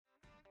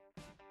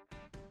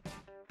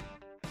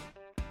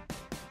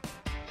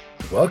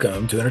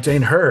Welcome to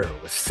Entertain Her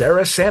with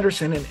Sarah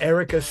Sanderson and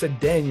Erica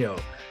Cedeno.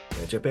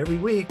 Catch up every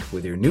week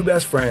with your new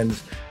best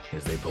friends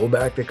as they pull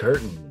back the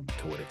curtain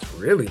to what it's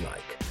really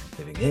like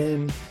living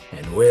in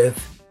and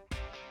with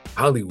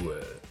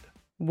Hollywood.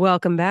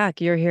 Welcome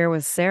back. You're here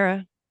with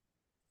Sarah.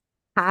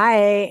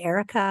 Hi,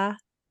 Erica.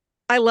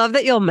 I love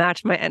that you'll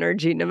match my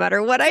energy no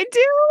matter what I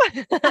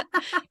do.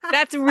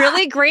 That's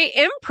really great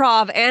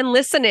improv and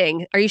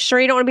listening. Are you sure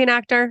you don't want to be an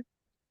actor?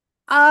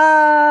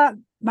 My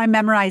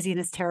memorizing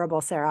is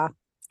terrible, Sarah.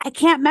 I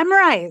can't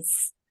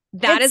memorize.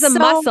 That is a so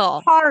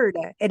muscle. Hard.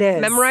 It is.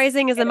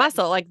 Memorizing is a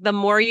muscle. Like the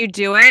more you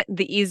do it,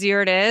 the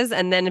easier it is.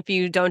 And then if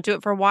you don't do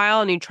it for a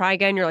while and you try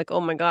again, you're like, oh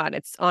my God,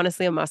 it's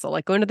honestly a muscle.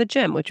 Like going to the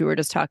gym, which we were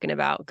just talking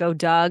about. Go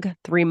Doug,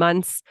 3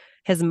 months.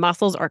 His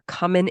muscles are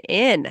coming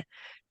in.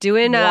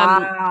 Doing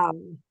weights.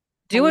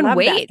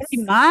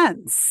 3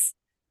 months.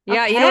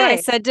 Yeah, Okay. you know what I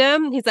said to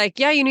him? He's like,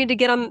 yeah, you need to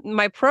get on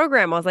my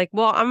program. I was like,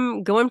 well,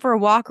 I'm going for a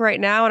walk right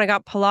now and I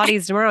got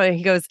Pilates tomorrow. And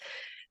he goes,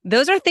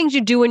 those are things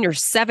you do when you're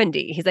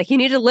 70. He's like, you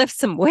need to lift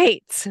some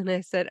weights. And I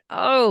said,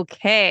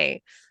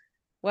 okay.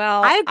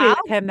 Well, I agree with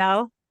him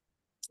though.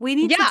 We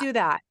need to Yeah. do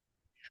that.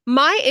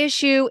 My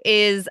issue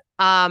is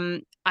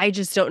I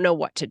just don't know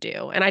what to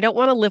do. And I don't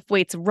want to lift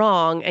weights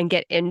wrong and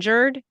get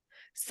injured.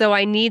 So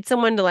I need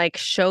someone to like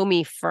show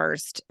me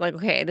first. Like,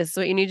 okay, this is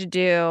what you need to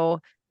do.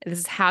 This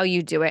is how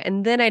you do it.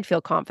 And then I'd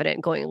feel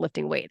confident going and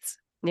lifting weights,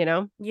 you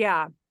know?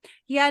 Yeah.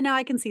 Yeah, no,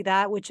 I can see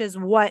that, which is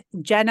what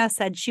Jenna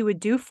said she would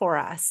do for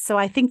us. So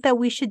I think that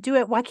we should do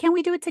it. Why can't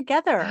we do it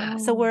together?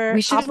 So we're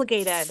We should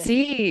obligated.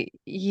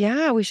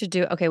 we should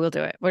do it. Okay, we'll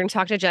do it. We're going to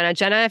talk to Jenna.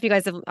 Jenna, if you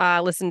guys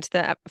have listened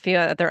to a few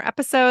other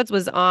episodes,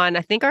 was on,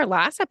 I think our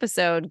last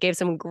episode, gave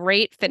some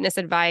great fitness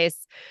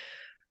advice,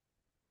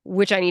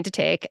 which I need to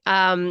take.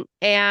 And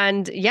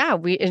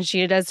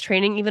she does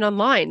training even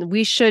online.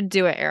 We should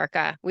do it,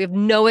 Erica. We have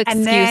no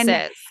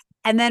excuses.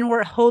 And then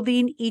we're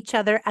holding each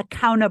other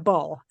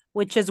accountable,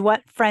 which is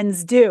what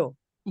friends do.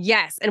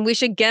 Yes. And we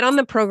should get on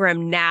the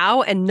program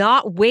now and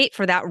not wait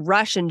for that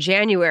rush in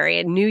January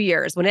and New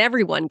Year's when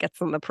everyone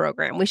gets on the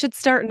program. We should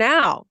start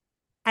now.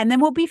 And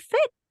then we'll be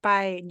fit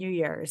by New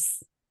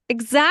Year's.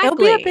 Exactly.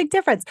 It'll be a big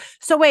difference.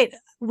 So wait,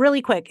 really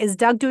quick. Is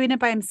Doug doing it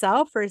by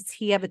himself or does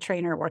he have a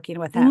trainer working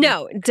with him?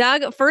 No,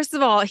 Doug, first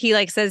of all, he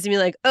like says to me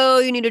like, oh,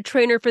 you need a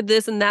trainer for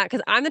this and that. Cause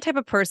I'm the type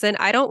of person,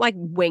 I don't like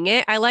wing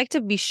it. I like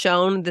to be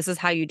shown this is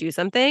how you do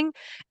something.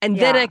 And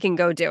then I can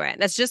go do it.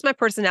 That's just my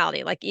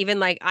personality. Like even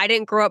like I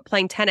didn't grow up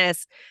playing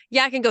tennis.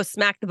 Yeah, I can go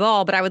smack the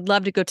ball, but I would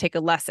love to go take a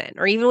lesson.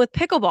 Or even with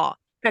pickleball.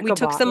 We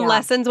took some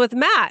lessons with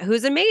Matt,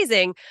 who's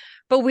amazing.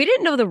 But we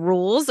didn't know the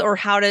rules or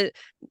how to,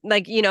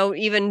 like, you know,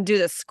 even do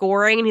the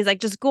scoring. And he's like,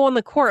 just go on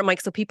the court. I'm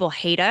like, so people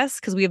hate us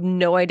because we have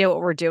no idea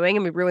what we're doing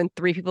and we ruin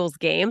 3 people's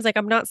games. Like,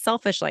 I'm not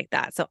selfish like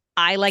that. So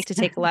I like to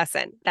take a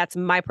lesson. That's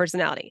my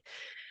personality.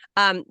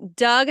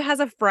 Doug has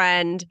a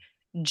friend,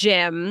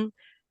 Jim,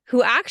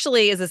 who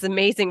actually is this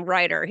amazing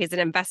writer. He's an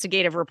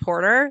investigative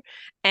reporter.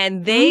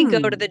 And they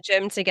go to the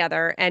gym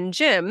together. And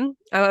Jim,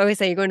 I always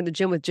say, you're going to the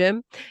gym with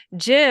Jim.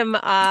 Jim,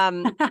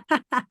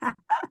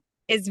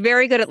 is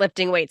very good at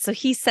lifting weights. So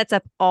he sets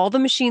up all the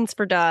machines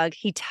for Doug.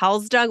 He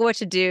tells Doug what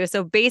to do.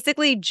 So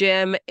basically,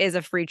 Jim is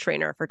a free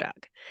trainer for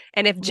Doug.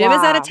 And if Jim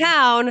is out of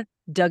town,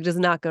 Doug does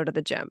not go to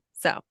the gym.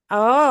 So.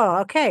 Oh,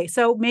 okay.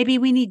 So maybe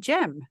we need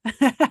Jim.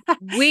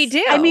 We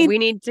do. I mean, we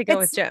need to go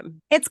with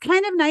Jim. It's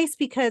kind of nice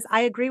because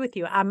I agree with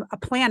you. I'm a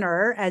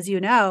planner, as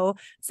you know.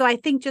 So I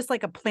think just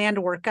like a planned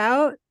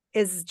workout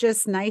is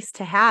just nice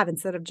to have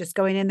instead of just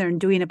going in there and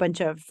doing a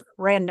bunch of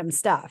random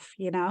stuff,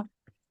 you know?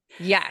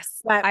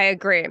 Yes, I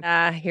agree.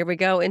 Here we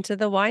go into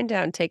the wind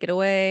down. Take it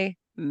away,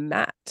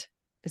 Matt.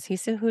 Is he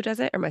who does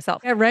it or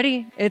myself? Get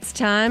ready. It's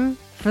time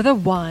for the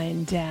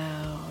wind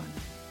down.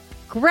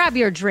 Grab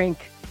your drink.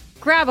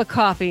 Grab a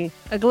coffee,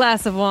 a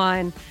glass of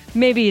wine,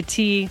 maybe a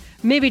tea,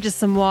 maybe just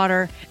some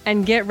water,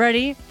 and get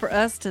ready for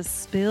us to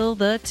spill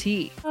the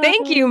tea.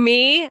 Thank you,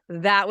 me.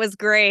 That was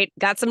great.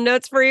 Got some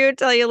notes for you.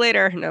 Tell you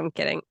later. No, I'm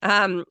kidding.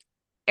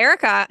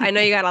 Erica, I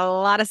know you got a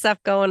lot of stuff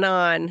going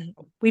on.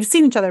 We've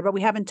seen each other, but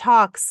we haven't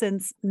talked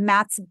since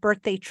Matt's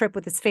birthday trip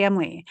with his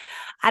family.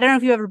 I don't know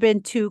if you've ever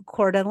been to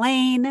Coeur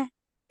d'Alene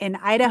in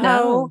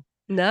Idaho.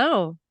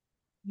 No.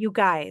 You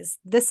guys,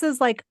 this is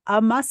like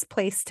a must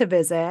place to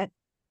visit.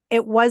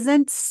 It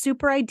wasn't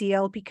super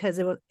ideal because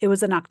it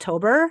was in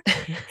October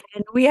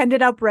and we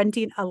ended up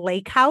renting a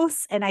lake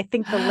house. And I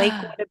think the lake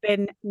would have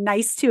been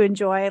nice to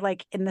enjoy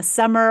like in the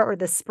summer or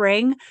the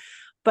spring.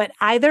 But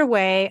either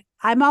way,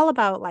 I'm all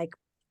about like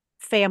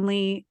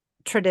family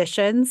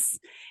traditions.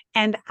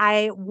 And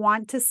I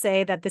want to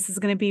say that this is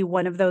going to be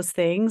one of those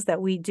things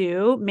that we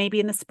do maybe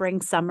in the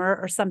spring, summer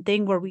or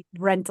something where we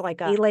rent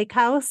like a lake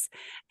house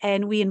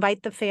and we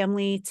invite the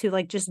family to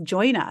like just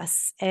join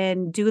us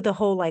and do the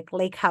whole like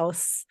lake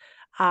house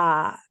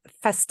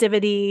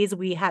festivities.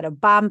 We had a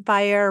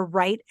bonfire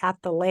right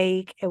at the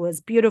lake. It was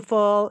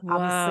beautiful. Wow.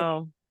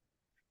 Obviously,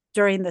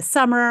 during the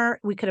summer,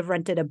 we could have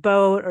rented a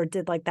boat or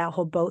did like that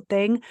whole boat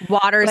thing.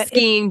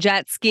 Skiing,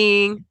 jet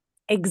skiing.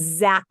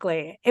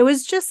 Exactly. It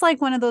was just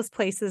like one of those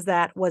places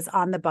that was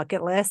on the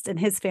bucket list, and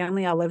his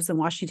family all lives in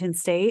Washington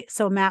State.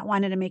 So Matt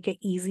wanted to make it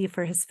easy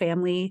for his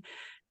family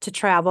to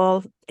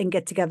travel and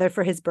get together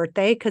for his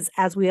birthday. Because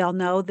as we all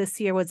know, this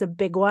year was a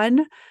big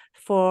one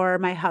for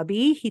my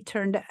hubby. He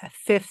turned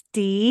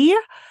 50.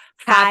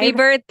 Happy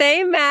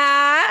birthday,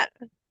 Matt.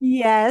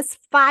 Yes,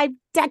 5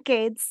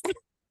 decades.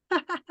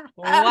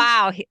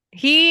 Wow.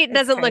 He It's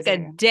doesn't look a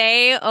crazy.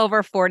 day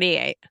over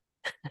 48.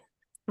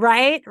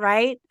 Right,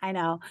 right. I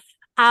know.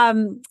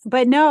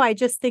 But no, I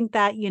just think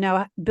that,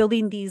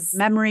 building these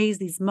memories,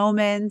 these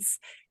moments,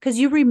 because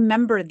you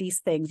remember these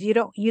things.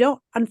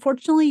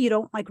 Unfortunately, you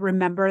don't like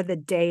remember the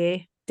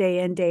day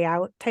in, day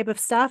out type of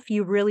stuff.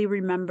 You really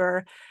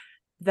remember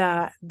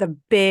the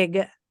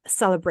big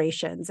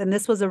celebrations. And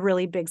this was a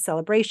really big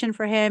celebration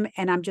for him.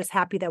 And I'm just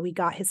happy that we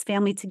got his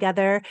family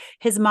together.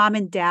 His mom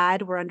and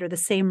dad were under the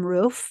same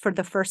roof for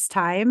the first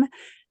time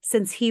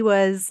since he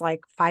was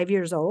like 5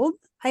 years old,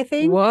 I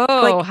think.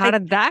 Whoa, how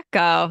did that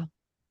go?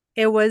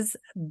 It was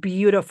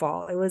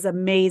beautiful. It was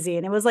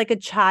amazing. It was like a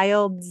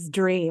child's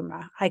dream.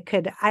 I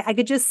could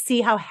just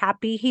see how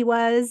happy he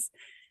was.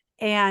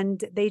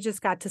 And they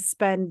just got to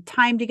spend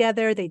time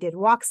together. They did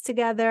walks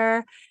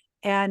together.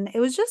 And it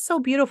was just so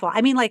beautiful.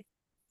 I mean, like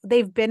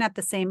they've been at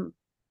the same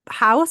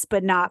house,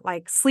 but not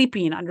like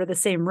sleeping under the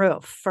same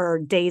roof for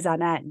days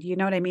on end. You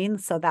know what I mean?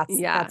 So that's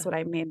what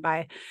I mean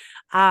by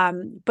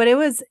but it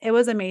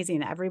was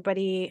amazing.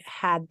 Everybody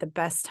had the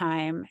best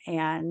time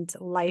and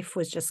life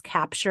was just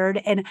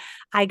captured. And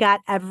I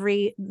got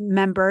every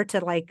member to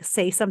like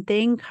say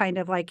something kind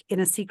of like in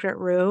a secret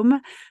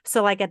room.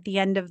 So like at the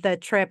end of the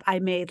trip, I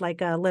made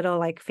like a little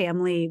like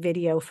family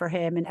video for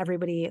him, and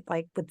everybody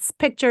like with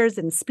pictures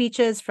and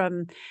speeches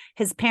from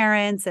his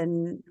parents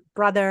and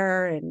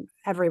brother and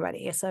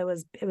everybody. So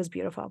it was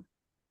beautiful.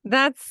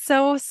 That's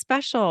so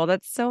special.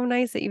 That's so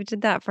nice that you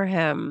did that for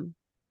him.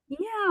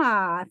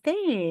 Yeah,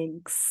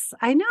 thanks.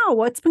 I know.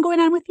 What's been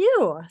going on with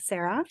you,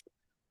 Sarah?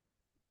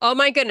 Oh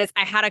my goodness.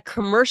 I had a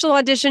commercial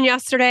audition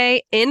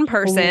yesterday in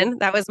person.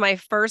 That was my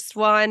first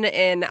one.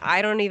 And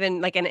I don't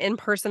even like an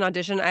in-person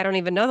audition. I don't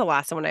even know the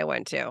last one I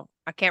went to.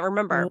 I can't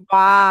remember.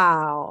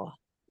 Wow.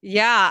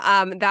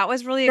 Yeah. That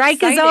was really Strike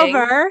exciting. is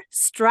over.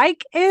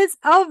 Strike is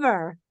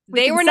over.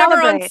 They were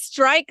never on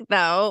strike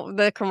though,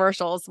 the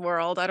commercials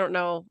world. I don't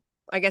know.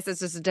 I guess it's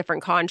just a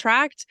different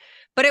contract,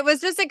 but it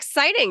was just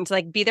exciting to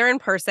like be there in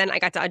person. I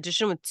got to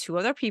audition with 2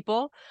 other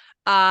people,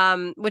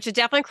 which had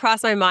definitely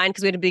crossed my mind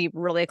because we had to be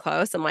really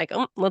close. I'm like,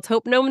 oh, let's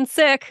hope no one's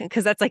sick,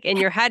 because that's like in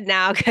your head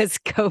now because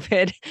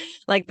COVID,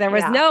 like there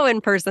was no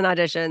in-person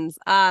auditions.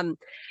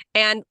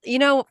 And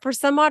for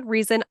some odd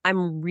reason,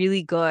 I'm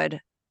really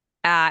good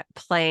at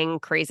playing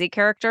crazy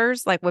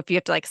characters. Like if you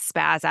have to like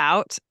spaz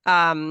out.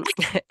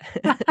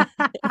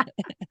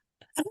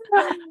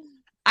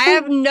 I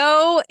have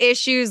no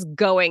issues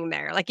going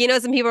there. Like,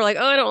 some people are like,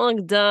 oh, I don't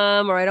look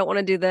dumb, or I don't want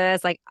to do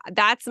this. Like,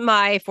 that's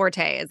my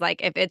forte, is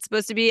like, if it's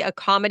supposed to be a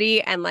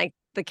comedy and like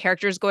the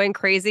character's going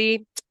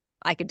crazy,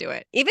 I could do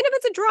it. Even if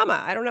it's a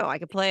drama, I don't know. I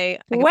could play.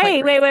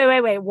 Wait.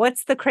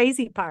 What's the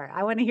crazy part?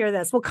 I want to hear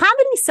this. Well,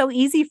 comedy's so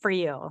easy for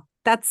you.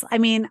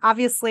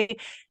 Obviously,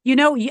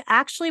 you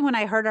actually, when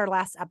I heard our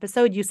last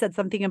episode, you said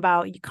something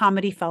about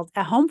comedy felt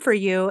at home for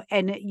you.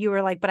 And you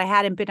were like, but I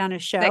hadn't been on a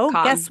show.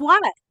 Sitcom. Guess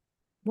what?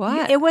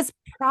 What? It was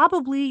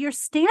probably your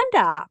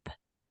stand-up.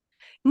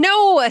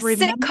 No,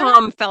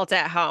 sitcom felt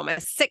at home. A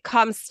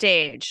sitcom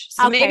stage.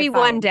 So okay, maybe fine.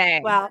 one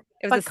day. Well,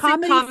 it was a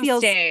sitcom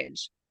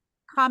stage.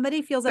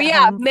 Comedy feels at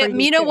home for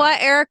you know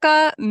what,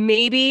 Erica?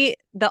 Maybe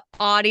the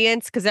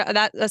audience, because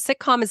that a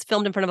sitcom is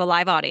filmed in front of a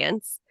live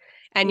audience,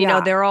 and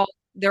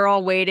they're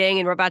all waiting,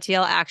 and we're about to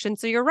yell action.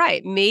 So you're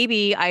right.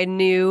 Maybe I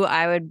knew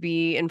I would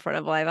be in front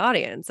of a live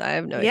audience. I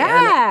have no idea.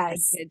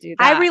 Yes. I do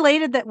that. I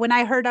related that when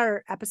I heard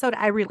our episode,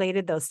 I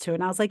related those two,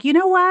 and I was like, you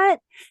know what?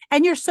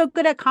 And you're so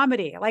good at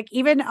comedy. Like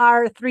even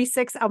our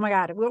 360, oh my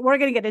God, we're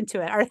going to get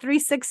into it. Our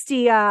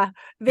 360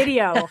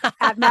 video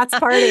at Matt's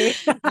party.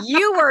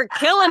 You were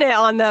killing it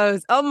on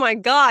those. Oh my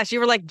gosh. You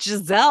were like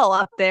Giselle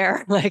up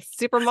there, like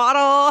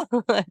supermodel.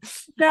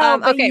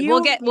 No, okay. We'll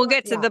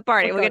get to the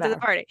party. We'll get to the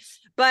party.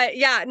 But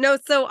yeah, no.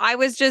 So I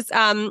was just,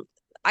 I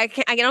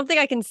don't think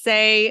I can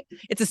say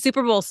it's a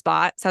Super Bowl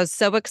spot. So I was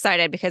so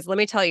excited because let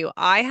me tell you,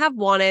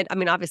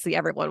 obviously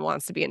everyone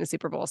wants to be in a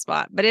Super Bowl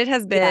spot, but it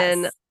has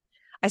been,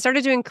 I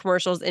started doing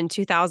commercials in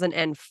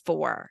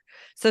 2004.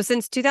 So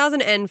since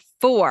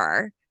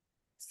 2004,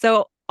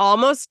 so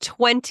almost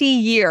 20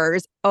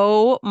 years.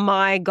 Oh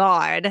my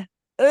God.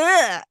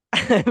 Ugh,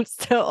 I'm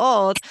so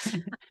old.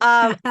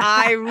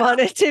 I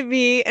wanted to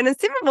be in a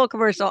Super Bowl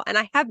commercial, and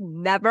I have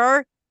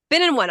never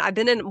been in one. I've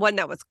been in one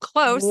that was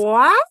close.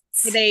 What?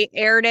 They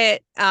aired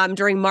it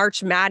during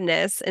March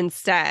Madness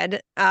instead.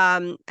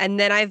 And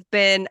then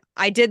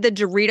I did the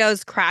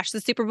Doritos Crash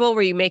the Super Bowl,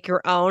 where you make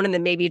your own and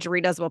then maybe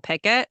Doritos will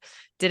pick it.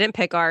 Didn't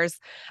pick ours.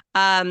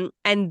 And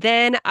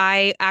then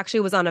I actually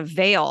was on a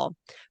veil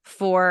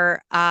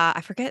for,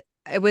 I forget,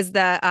 it was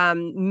the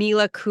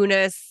Mila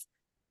Kunis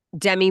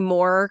Demi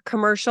Moore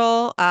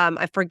commercial.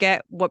 I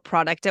forget what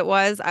product it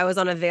was. I was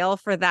on a Veil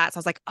for that. So I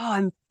was like, oh,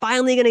 I'm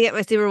finally going to get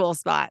my Super Bowl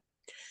spot.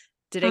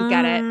 Didn't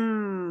get it.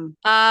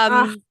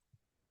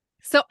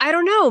 So I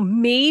don't know.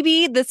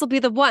 Maybe this will be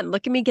the one.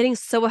 Look at me getting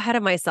so ahead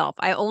of myself.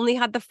 I only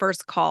had the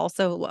first call.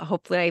 So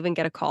hopefully I even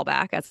get a call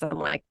back as I'm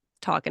like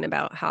talking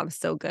about how I'm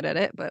so good at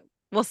it, but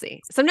we'll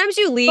see. Sometimes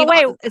you leave.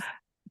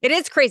 It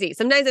is crazy.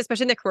 Sometimes,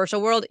 especially in the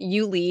commercial world,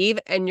 you leave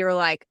and you're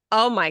like,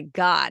 oh my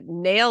God,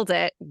 nailed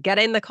it.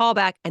 Getting the call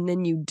back. And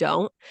then you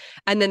don't.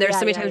 And then there's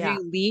so many times where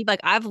you leave. Like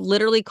I've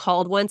literally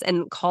called once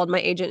and called my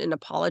agent and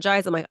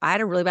apologized. I'm like, I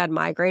had a really bad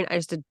migraine. I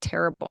just did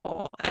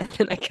terrible. And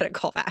then I get a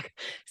call back.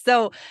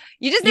 So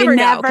you just never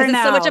know. Because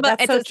it's so much of a,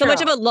 it's so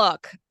much of a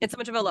look. It's so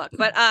much of a look.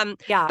 But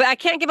but I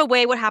can't give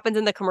away what happens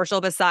in the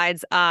commercial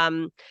besides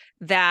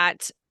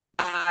that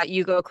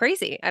you go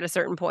crazy at a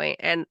certain point.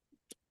 And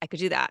I could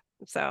do that.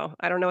 So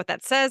I don't know what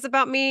that says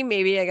about me.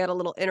 Maybe I got a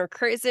little inner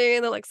crazy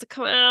that likes to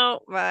come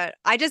out, but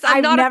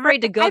I'm not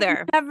afraid to go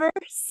there. I've never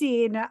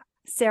seen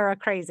Sara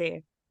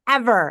crazy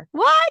ever.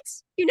 What?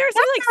 You never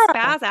seen me like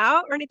spaz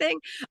out or anything?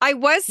 I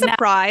was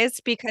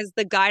surprised because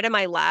the guy to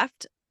my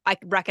left, I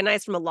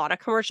recognized from a lot of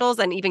commercials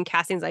and even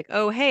castings like,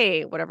 oh,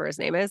 hey, whatever his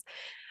name is.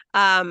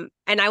 And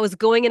I was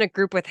going in a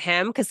group with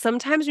him because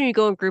sometimes when you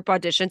go in group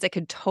auditions, it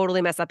could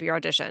totally mess up your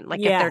audition. Like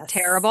if they're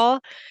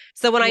terrible.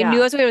 So when I knew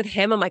I was going with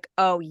him, I'm like,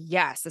 oh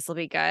yes, this will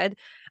be good.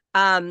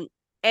 And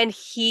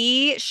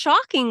he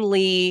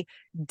shockingly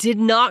did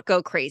not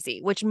go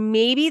crazy, which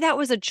maybe that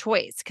was a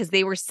choice because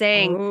they were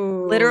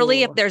saying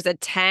literally if there's a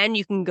 10,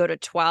 you can go to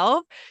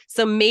 12.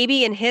 So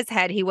maybe in his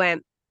head, he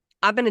went,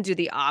 I'm going to do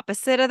the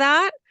opposite of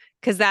that.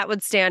 Because that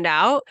would stand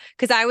out.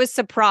 Because I was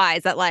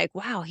surprised that like,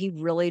 wow, he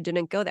really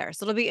didn't go there.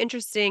 So it'll be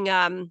interesting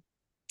to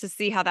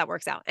see how that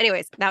works out.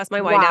 Anyways, that was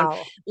my wind down.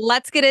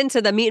 Let's get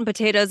into the meat and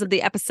potatoes of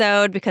the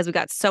episode because we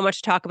got so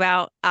much to talk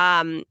about.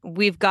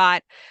 We've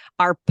got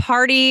our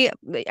party.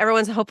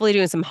 Everyone's hopefully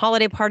doing some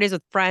holiday parties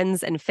with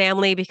friends and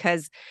family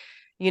because,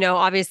 you know,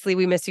 obviously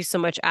we miss you so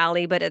much,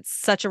 Allie, but it's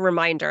such a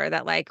reminder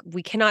that like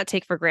we cannot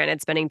take for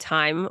granted spending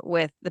time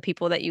with the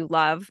people that you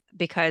love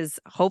because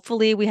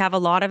hopefully we have a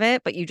lot of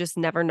it, but you just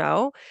never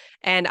know.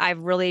 And I've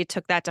really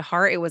took that to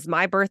heart. It was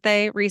my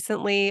birthday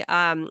recently.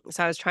 So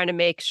I was trying to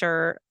make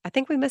sure, I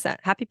think we missed that.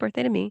 Happy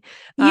birthday to me.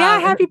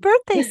 Yeah. Happy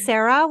birthday,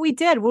 Sara. We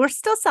did. We're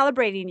still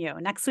celebrating you.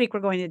 Next week, we're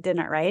going to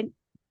dinner, right?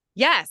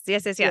 Yes.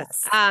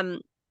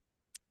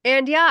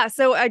 And yeah,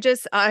 so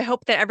I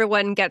hope that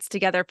everyone gets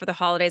together for the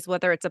holidays,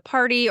 whether it's a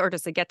party or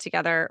just a get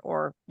together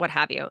or what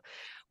have you.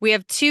 We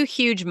have two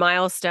huge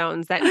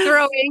milestones that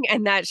throwing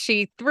and that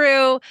she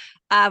threw.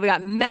 We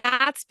got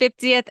Matt's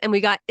 50th and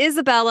we got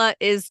Isabella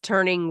is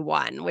turning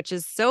 1, which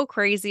is so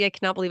crazy. I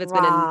cannot believe it's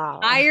been an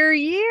entire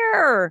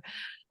year.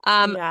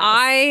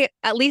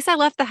 At least I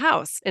left the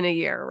house in a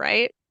year,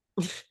 right?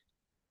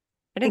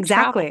 I didn't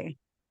travel.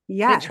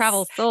 Yes. I didn't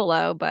travel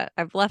solo, but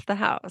I've left the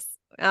house.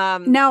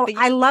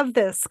 I love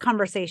this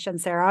conversation,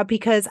 Sara,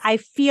 because I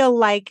feel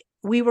like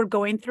we were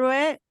going through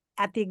it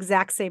at the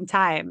exact same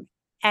time.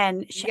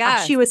 And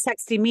she was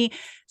texting me.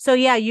 So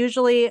yeah,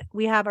 usually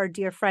we have our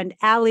dear friend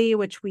Allie,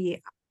 which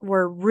we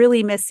were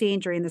really missing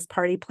during this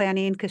party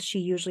planning because she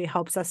usually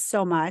helps us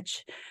so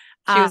much.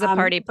 She was a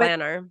party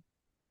planner.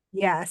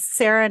 Yes,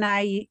 Sara and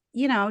I,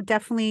 you know,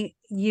 definitely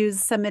use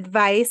some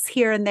advice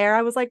here and there.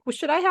 I was like, well,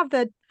 should I have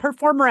the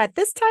performer at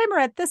this time or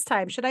at this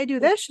time? Should I do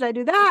this? Should I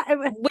do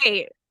that?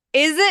 Wait.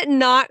 Is it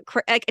not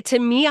like to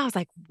me? I was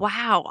like,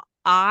 wow,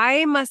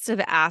 I must have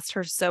asked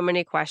her so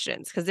many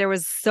questions because there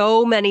was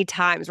so many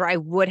times where I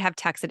would have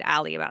texted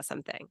Allie about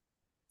something.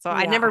 So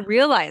I never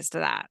realized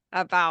that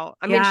about,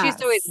 I mean, she used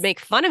to always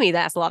make fun of me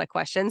that asked a lot of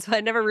questions, but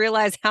I never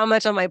realized how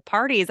much on my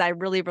parties I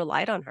really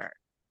relied on her.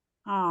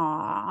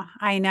 Oh,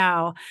 I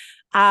know.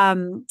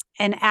 And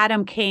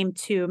Adam came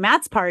to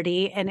Matt's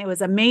party and it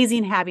was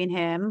amazing having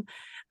him.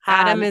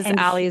 Adam is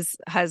Allie's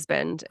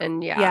husband.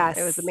 And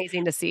it was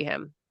amazing to see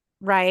him.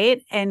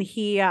 Right. And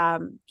he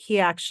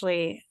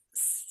actually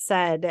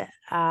said,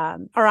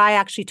 or I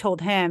actually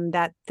told him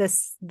that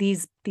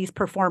these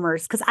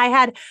performers, because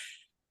I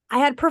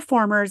had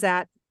performers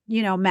at,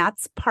 you know,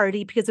 Matt's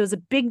party because it was a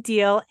big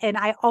deal. And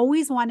I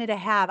always wanted to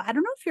have, I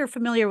don't know if you're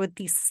familiar with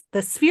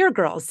the Sphere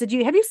Girls. Have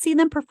you seen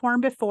them perform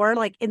before,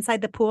 like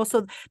inside the pool?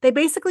 So they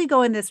basically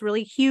go in this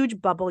really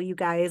huge bubble, you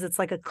guys. It's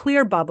like a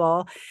clear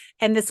bubble.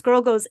 And this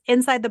girl goes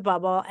inside the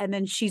bubble and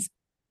then she's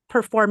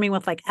performing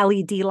with like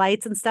LED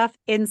lights and stuff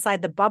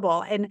inside the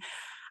bubble. And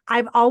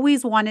I've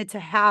always wanted to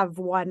have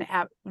one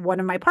at one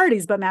of my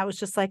parties, but Matt was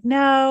just like,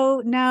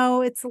 no,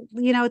 it's,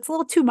 you know, it's a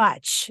little too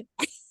much.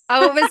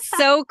 Oh, it was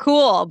so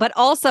cool. But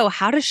also,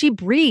 how does she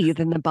breathe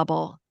in the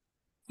bubble?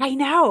 I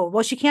know.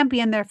 Well, she can't be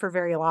in there for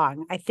very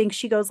long. I think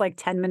she goes like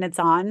 10 minutes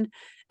on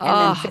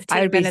and then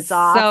 15 minutes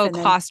off. So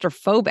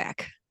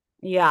claustrophobic.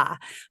 Yeah.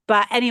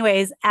 But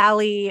anyways,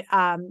 Allie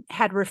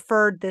had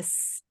referred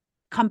this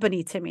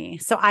company to me.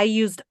 So I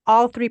used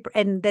all three,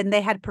 and then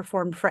they had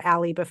performed for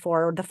Allie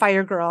before. The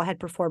Fire Girl had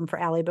performed for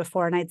Allie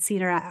before, and I'd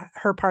seen her at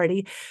her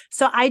party.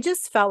 So I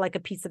just felt like a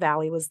piece of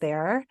Allie was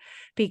there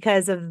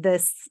because of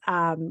this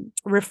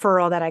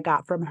referral that I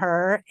got from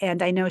her.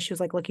 And I know she was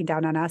like looking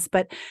down on us,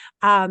 but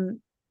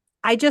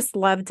I just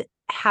loved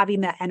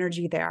having that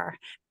energy there.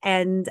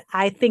 And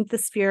I think the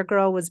Sphere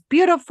Girl was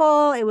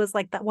beautiful. It was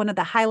like one of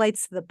the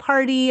highlights of the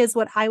party is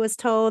what I was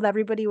told.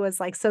 Everybody was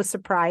like so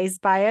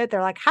surprised by it.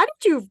 They're like, how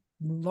did you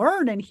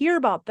learn and hear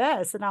about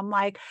this? And I'm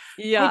like,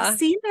 I've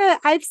seen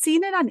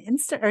it on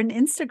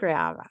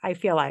Instagram. I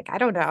feel like, I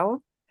don't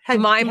know.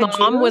 My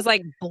mom was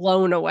like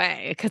blown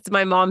away because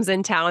my mom's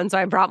in town. So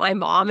I brought my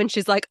mom and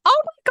she's like,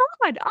 oh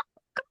my God.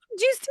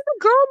 Did you see the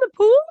girl in the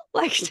pool?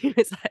 Like she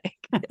was like,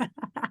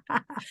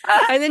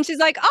 and then she's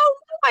like, oh,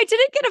 no, I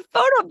didn't get a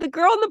photo of the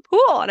girl in the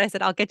pool. And I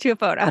said, I'll get you a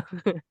photo.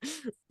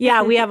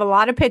 Yeah, we have a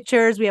lot of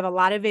pictures. We have a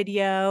lot of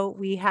video.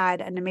 We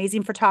had an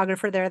amazing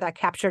photographer there that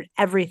captured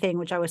everything,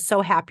 which I was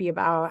so happy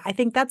about. I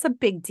think that's a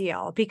big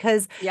deal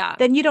because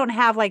then you don't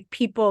have like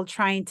people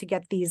trying to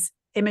get these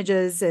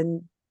images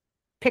and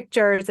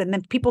pictures, and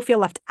then people feel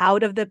left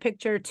out of the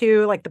picture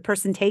too, like the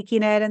person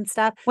taking it and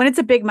stuff. When it's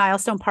a big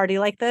milestone party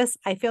like this,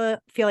 I feel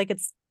like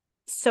it's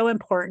so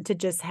important to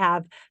just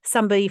have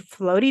somebody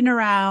floating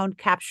around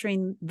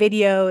capturing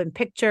video and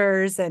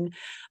pictures. And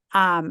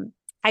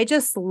I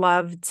just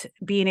loved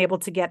being able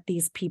to get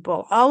these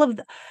people,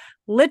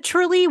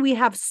 literally, we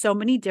have so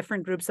many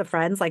different groups of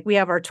friends. Like we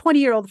have our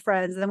 20-year-old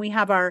friends, and then we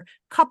have our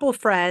couple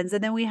friends,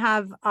 and then we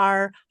have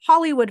our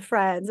Hollywood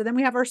friends, and then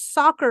we have our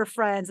soccer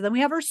friends, and then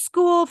we have our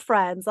school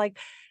friends. Like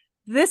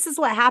this is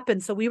what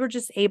happened. So we were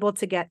just able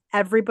to get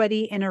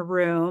everybody in a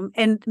room,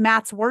 and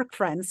Matt's work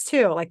friends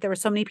too. Like there were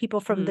so many people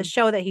from the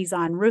show that he's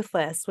on,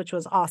 Ruthless, which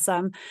was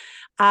awesome.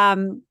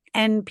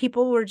 And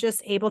people were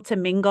just able to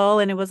mingle,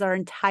 and it was our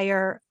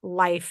entire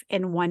life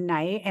in one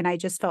night. And I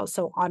just felt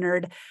so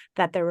honored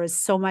that there was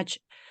so much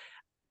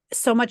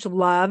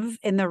love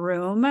in the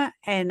room,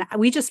 and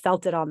we just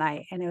felt it all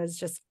night. And it was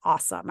just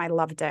awesome. I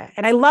loved it.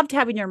 And I loved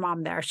having your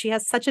mom there. She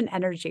has such an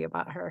energy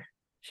about her.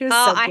 She was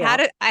so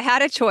cute. I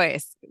had a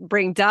choice,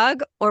 bring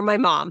Doug or my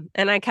mom.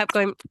 And I kept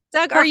going,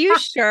 Doug, are you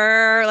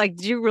sure? Like,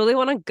 do you really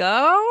want to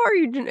go? Are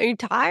you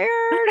tired?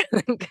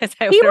 Because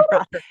I would have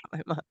brought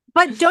my mom.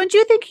 But don't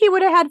you think he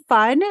would have had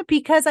fun?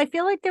 Because I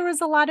feel like there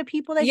was a lot of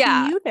people that he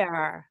knew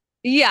there.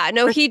 Yeah,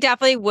 no, he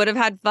definitely would have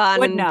had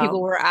fun. And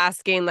people were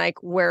asking, like,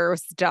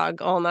 where's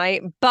Doug all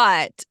night?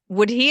 But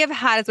would he have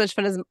had as much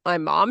fun as my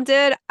mom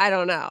did? I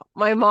don't know.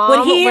 My mom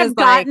would he have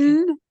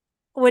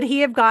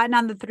gotten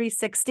on the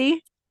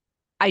 360?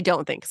 I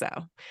don't think so.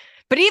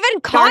 But even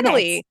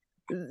Connolly,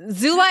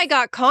 Zulai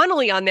got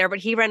Connolly on there, but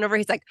he ran over.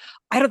 He's like,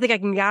 I don't think I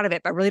can get out of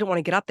it, but I really don't want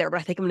to get up there, but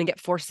I think I'm going to get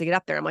forced to get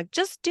up there. I'm like,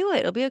 just do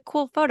it. It'll be a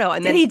cool photo.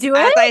 And then he do it?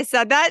 As I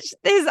said that,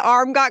 his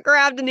arm got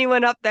grabbed and he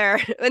went up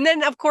there. And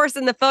then, of course,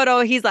 in the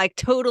photo, he's like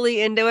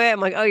totally into it. I'm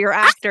like, oh, your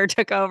actor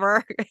took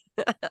over.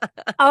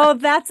 Oh,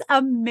 that's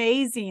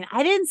amazing.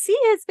 I didn't see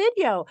his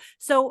video.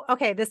 So,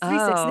 okay, this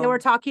 360 that we're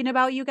talking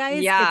about, you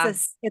guys,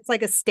 it's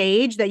like a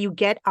stage that you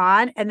get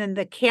on, and then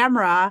the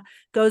camera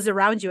goes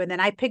around you. And then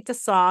I picked a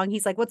song.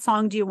 He's like, what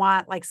song do you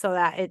want? Like, so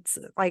that it's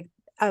like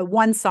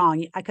one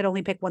song. I could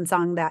only pick one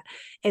song that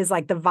is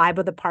like the vibe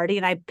of the party.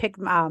 And I picked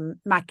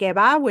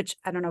Makeba, which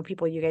I don't know if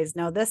you guys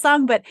know this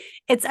song, but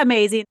it's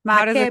amazing.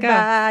 How does it go?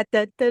 I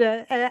don't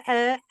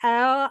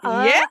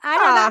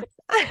know.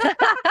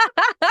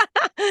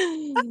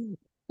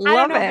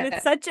 Love it. But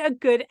it's such a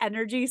good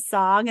energy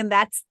song, and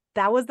that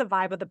was the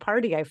vibe of the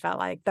party. I felt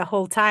like the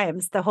whole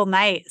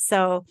night.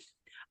 So,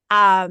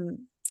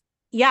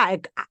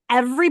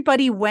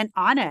 everybody went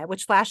on it,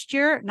 which last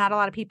year not a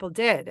lot of people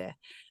did.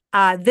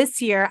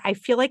 This year I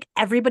feel like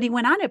everybody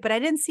went on it, but I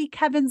didn't see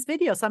Kevin's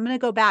video, so I'm going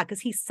to go back because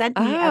he sent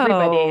me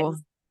everybody.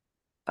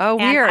 Oh,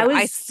 weird!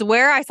 I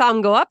swear I saw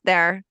him go up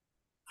there.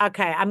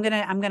 Okay, I'm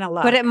gonna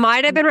look. But it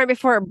might have been right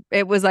before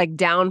it was like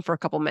down for a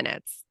couple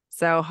minutes.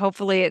 So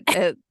hopefully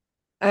it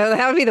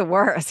that would be the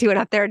worst. He went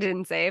up there,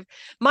 didn't save.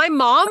 My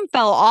mom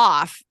fell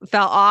off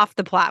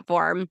the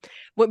platform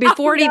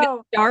before it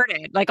even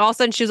started. Like all of a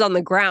sudden she was on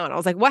the ground. I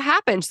was like, what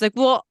happened? She's like,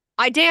 well,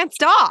 I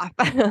danced off.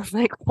 I was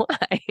like,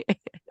 why?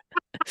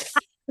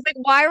 Like,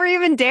 why were you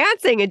even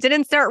dancing? It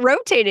didn't start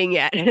rotating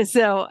yet.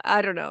 So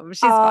I don't know.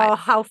 She's fine. Oh,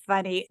 how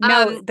funny.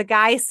 No, the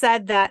guy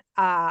said that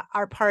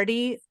our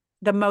party,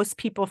 the most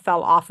people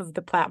fell off of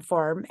the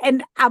platform.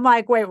 And I'm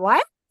like, wait,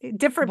 what?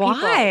 Different people.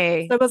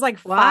 Why? So it was like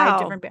 5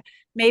 different people.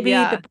 Maybe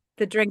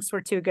the drinks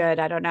were too good.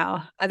 I don't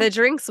know. The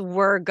drinks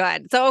were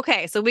good. So,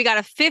 okay. So we got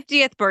a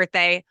 50th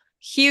birthday,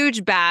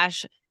 huge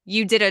bash.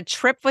 You did a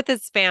trip with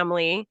his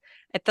family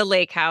at the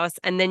lake house.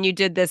 And then you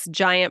did this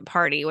giant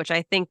party, which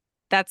I think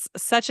that's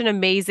such an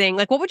amazing,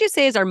 like, what would you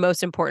say is our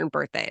most important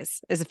birthdays?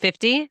 Is it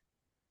 50?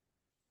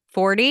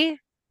 40?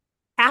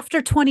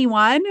 After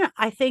 21,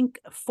 I think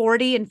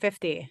 40 and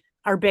 40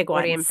 are big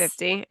 40 ones. and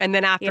 50. And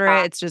then after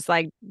it's just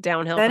like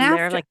downhill from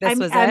there. Like this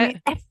was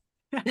it.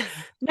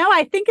 No,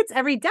 I think it's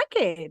every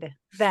decade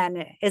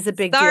then is a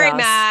big deal. Sorry,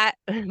 Matt.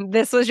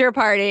 This was your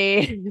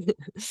party.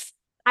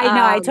 I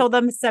know. I told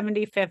them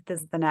 75th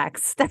is the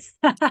next.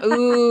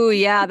 Ooh,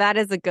 yeah, that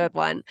is a good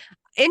one.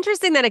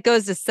 Interesting that it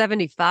goes to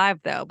 75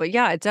 though, but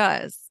yeah, it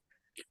does.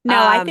 No,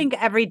 I think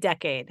every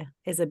decade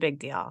is a big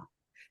deal.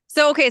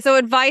 So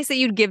advice that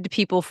you'd give to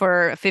people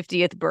for a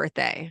 50th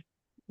birthday.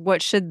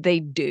 What should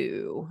they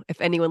do if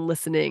anyone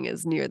listening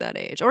is near that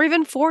age, or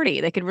even 40?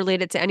 They could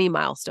relate it to any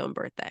milestone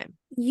birthday.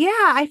 Yeah,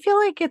 I feel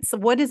like it's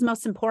what is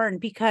most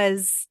important,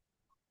 because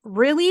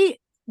really,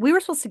 we were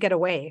supposed to get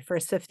away for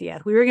his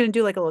 50th. We were going to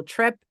do like a little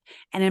trip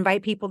and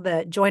invite people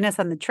to join us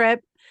on the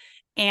trip.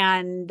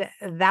 And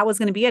that was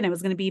going to be it. It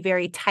was going to be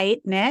very tight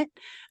knit.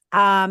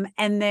 And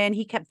then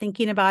he kept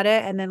thinking about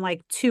it. And then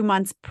like 2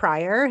 months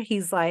prior,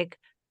 he's like,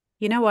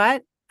 you know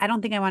what? I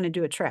don't think I want to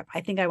do a trip. I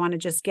think I want to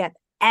just get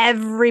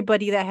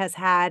everybody that has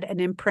had an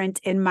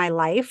imprint in my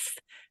life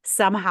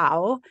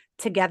somehow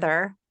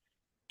together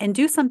and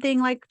do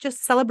something like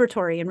just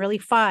celebratory and really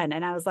fun.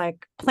 And I was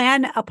like,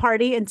 plan a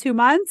party in 2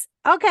 months.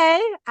 Okay,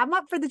 I'm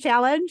up for the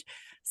challenge.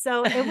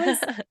 So it was,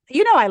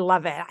 I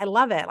love it. I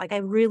love it. Like I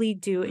really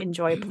do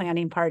enjoy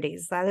planning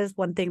parties. That is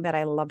one thing that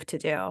I love to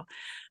do.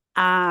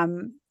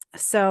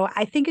 So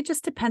I think it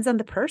just depends on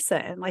the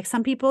person. Like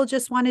some people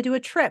just want to do a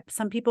trip.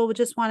 Some people would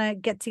just want to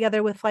get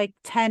together with like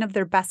 10 of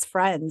their best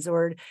friends,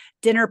 or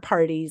dinner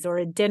parties, or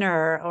a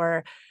dinner,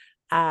 or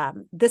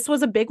this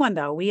was a big one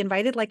though. We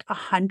invited like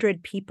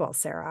 100 people,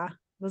 Sarah.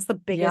 It was the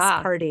biggest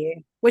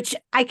party, which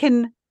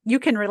you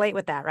can relate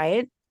with that,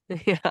 right?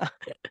 Yeah.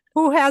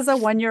 Who has a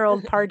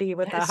 1-year-old party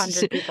with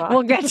 100 people?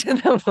 We'll get to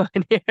the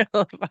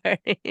 1-year-old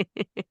party.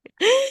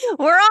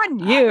 We're on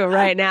you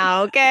right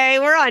now, okay?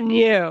 We're on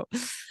you.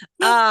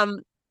 Okay.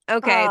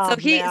 Oh,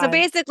 So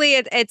basically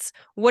it's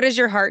what does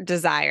your heart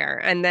desire?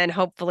 And then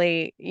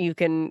hopefully you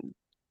can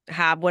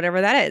have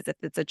whatever that is. If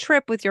it's a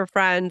trip with your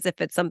friends, if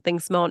it's something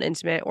small and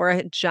intimate, or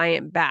a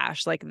giant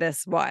bash like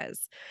this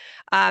was.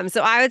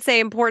 So I would say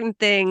important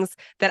things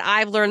that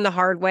I've learned the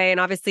hard way, and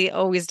obviously it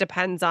always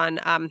depends on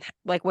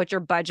like what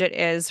your budget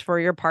is for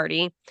your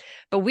party.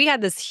 But we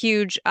had this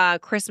huge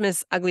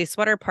Christmas ugly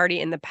sweater party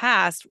in the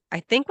past,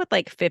 I think with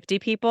like 50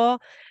 people.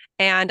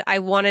 And I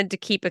wanted to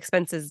keep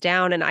expenses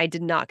down, and I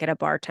did not get a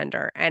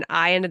bartender. And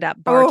I ended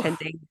up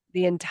bartending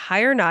the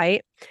entire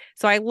night.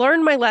 So I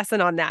learned my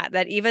lesson on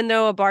that even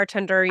though a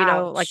bartender,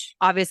 like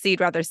obviously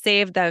you'd rather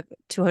save the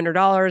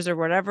 $200 or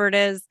whatever it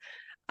is,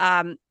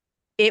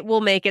 it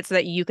will make it so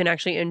that you can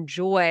actually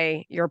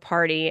enjoy your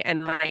party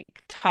and like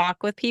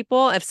talk with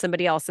people if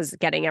somebody else is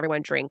getting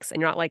everyone drinks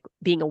and you're not like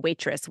being a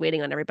waitress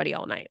waiting on everybody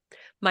all night.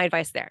 My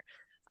advice there.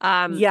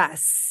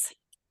 Yes.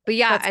 But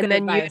yeah, That's and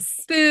then you had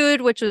advice.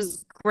 food, which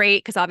was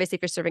great because obviously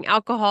if you're serving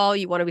alcohol,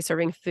 you want to be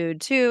serving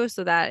food too,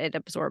 so that it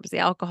absorbs the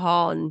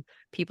alcohol and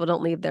people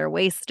don't leave there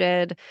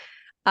wasted.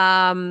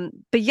 But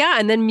yeah,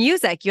 and then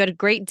music. You had a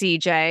great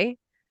DJ.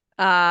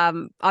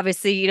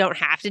 Obviously you don't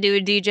have to do a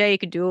DJ. You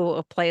could do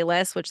a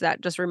playlist, which that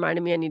just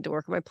reminded me I need to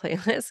work on my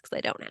playlist because I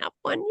don't have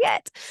one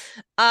yet.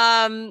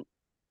 But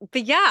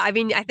yeah, I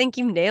mean, I think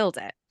you nailed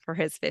it for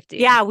his 50th.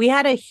 Yeah, we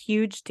had a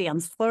huge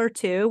dance floor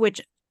too, which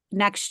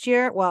next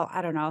year, well,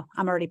 I don't know.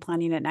 I'm already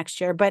planning it next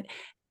year, but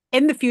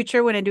in the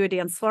future, when I do a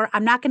dance floor,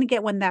 I'm not going to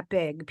get one that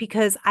big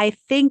because I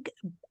think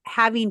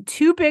having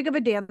too big of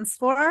a dance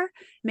floor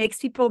makes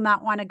people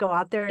not want to go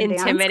out there and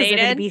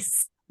intimidated.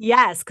 Dance.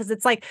 Yes, because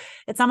it's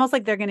almost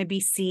like they're going to be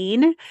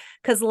seen.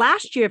 Because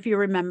last year, if you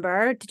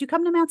remember, did you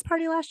come to Matt's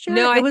party last year?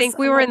 No, I think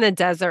we were in the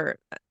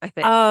desert. I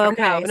think. Oh,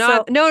 okay.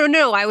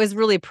 No. I was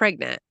really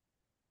pregnant.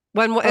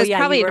 When it was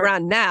probably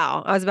around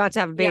now. I was about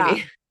to have a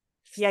baby.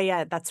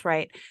 Yeah, that's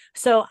right.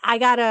 So I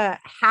got a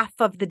half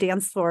of the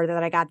dance floor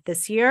that I got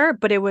this year,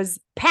 but it was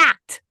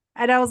packed.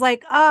 And I was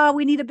like, oh,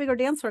 we need a bigger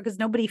dance floor because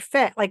nobody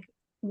fit. Like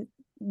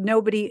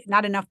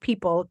not enough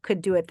people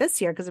could do it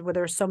this year because there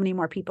were so many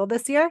more people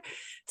this year.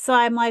 So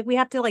I'm like, we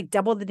have to like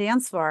double the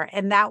dance floor.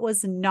 And that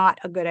was not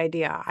a good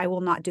idea. I will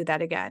not do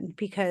that again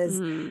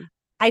because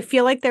I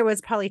feel like there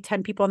was probably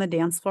 10 people on the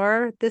dance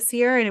floor this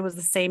year and it was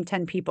the same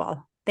 10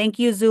 people. Thank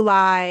you,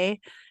 Zulai.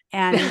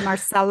 And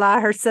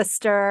Marcella, her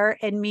sister,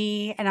 and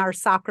me and our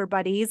soccer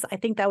buddies. I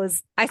think that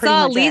was I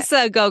saw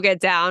Lisa go get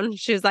down.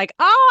 She was like,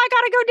 oh, I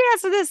got to go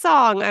dance to this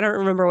song. I don't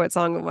remember what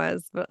song it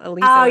was, but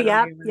Lisa. Oh,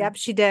 yep,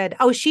 she did.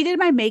 Oh, she did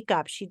my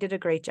makeup. She did a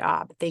great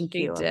job. Thank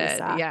you, did.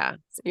 Lisa. Yeah,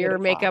 your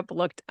makeup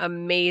looked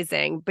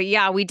amazing. But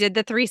yeah, we did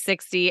the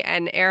 360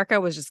 and Erica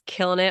was just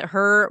killing it.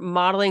 Her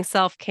modeling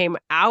self came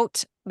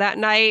out that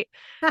night,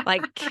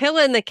 like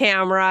killing the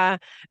camera.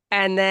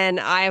 And then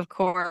I, of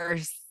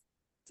course,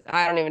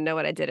 I don't even know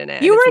what I did in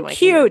it. You were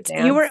cute.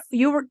 You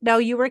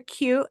were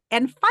cute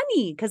and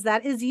funny because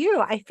that is you.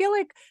 I feel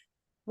like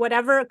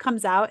whatever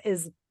comes out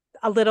is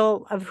a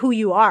little of who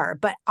you are.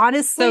 But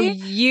honestly,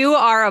 so you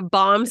are a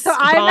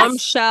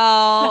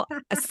bombshell,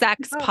 a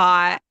sex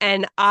pot,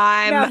 and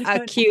I'm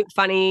a cute,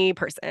 funny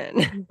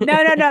person.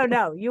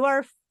 No. You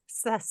are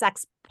a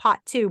sex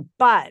pot too.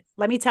 But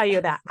let me tell you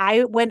that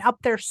I went up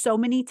there so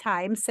many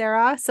times,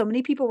 Sarah. So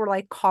many people were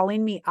like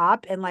calling me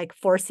up and like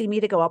forcing me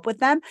to go up with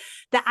them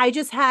that I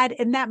just had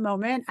in that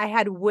moment. I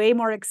had way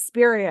more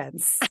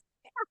experience.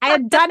 I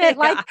had done it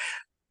like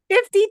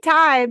 50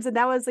 times. And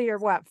that was your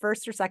what,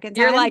 first or second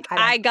time? You're like,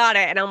 I got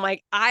it. And I'm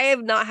like, I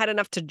have not had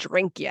enough to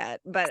drink yet,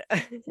 but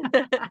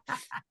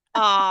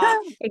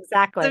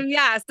exactly. So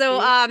yeah, so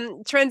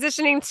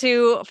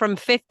transitioning from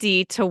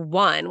 50 to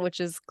 1, which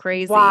is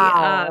crazy.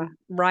 Wow.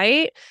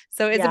 Right?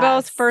 So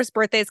Isabel's Yes. first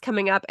birthday is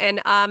coming up,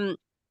 and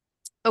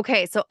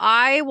okay, so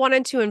I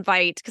wanted to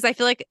invite, because I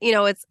feel like,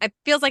 it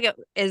feels like it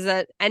is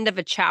an end of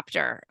a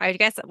chapter, I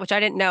guess, which I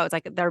didn't know. It's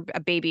like they're a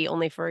baby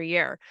only for a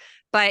year.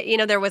 But,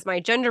 there was my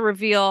gender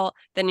reveal,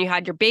 then you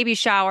had your baby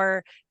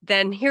shower,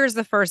 then here's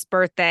the first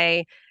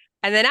birthday.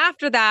 And then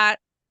after that,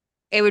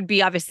 it would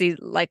be obviously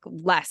like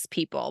less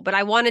people. But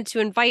I wanted to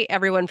invite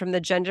everyone from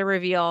the gender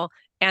reveal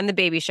and the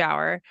baby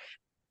shower.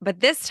 But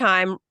this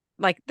time,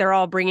 like, they're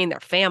all bringing their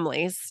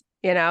families.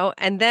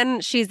 And then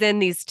she's in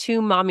these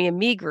 2 mommy and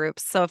me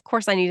groups. So of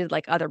course I needed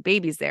like other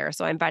babies there.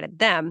 So I invited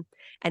them,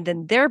 and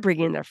then they're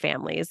bringing their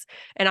families.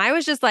 And I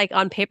was just like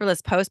on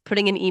paperless post,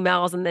 putting in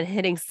emails and then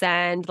hitting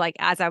send, like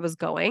as I was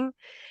going.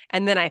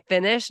 And then I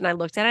finished and I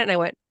looked at it and I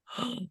went,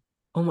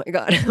 oh my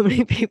God, how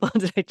many people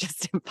did I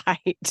just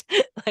invite?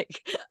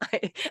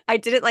 Like I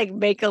didn't like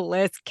make a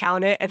list,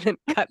 count it, and then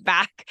cut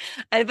back.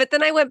 But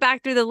then I went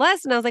back through the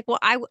list and I was like, well,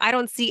 I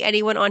don't see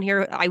anyone on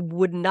here I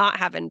would not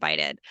have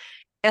invited.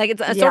 Like,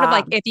 it's a sort of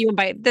like, if you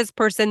invite this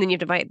person, then you have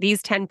to invite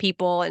these 10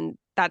 people and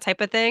that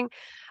type of thing.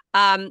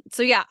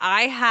 So yeah,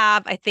 I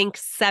have, I think,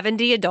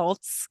 70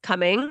 adults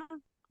coming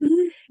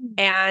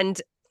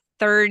and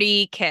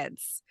 30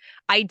 kids.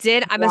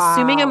 I'm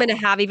assuming I'm going to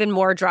have even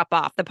more drop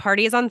off. The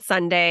party is on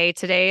Sunday.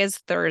 Today is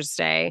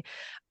Thursday.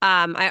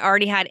 I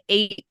already had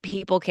 8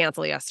 people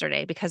cancel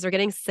yesterday because they're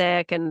getting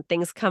sick and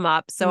things come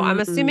up. So I'm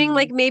assuming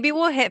like maybe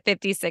we'll hit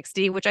 50,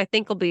 60, which I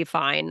think will be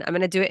fine. I'm going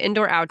to do it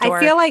indoor, outdoor.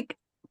 I feel like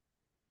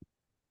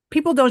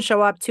people don't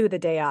show up to the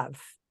day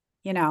of,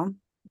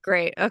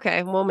 Great.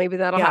 Okay. Well, maybe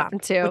that'll happen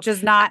too. Which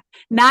is not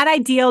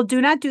ideal. Do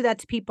not do that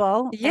to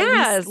people.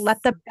 Yes.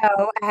 Let them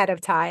know ahead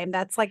of time.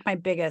 That's like my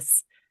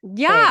biggest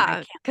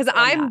Yeah. Because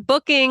I'm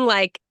booking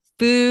like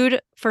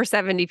food for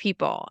 70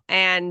 people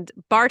and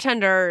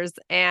bartenders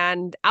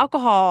and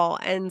alcohol.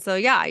 And so,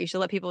 yeah, you should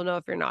let people know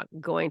if you're not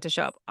going to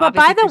show up. But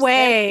by the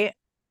way,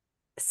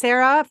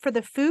 Sarah, for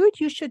the food,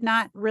 you should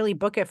not really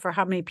book it for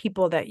how many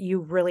people that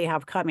you really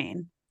have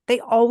coming. They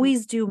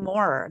always do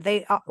more.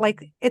 They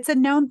like, it's a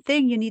known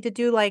thing. You need to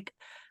do like,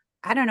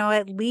 I don't know,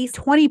 at least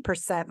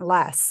 20%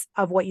 less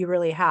of what you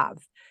really have.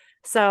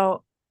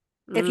 So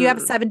if you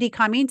have 70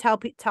 coming, tell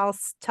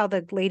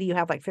the lady you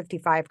have like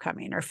 55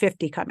 coming or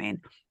 50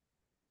 coming.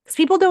 Because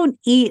people don't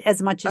eat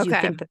as much as you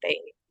think that they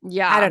eat.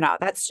 Yeah. I don't know.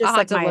 That's just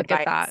like my advice.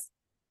 At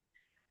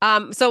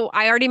that. So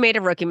I already made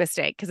a rookie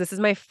mistake because this is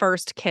my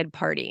first kid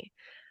party.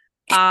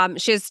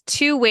 She has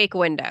 2 wake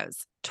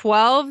windows,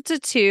 12 to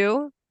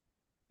 2.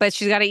 But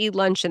she's got to eat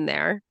lunch in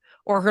there,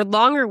 or her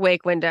longer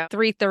wake window,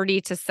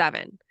 3:30 to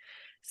 7.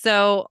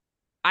 So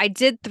I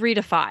did 3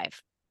 to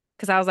 5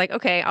 because I was like,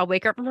 okay, I'll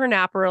wake her up from her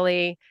nap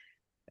early.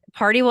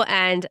 Party will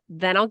end.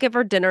 Then I'll give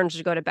her dinner and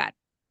she'll go to bed.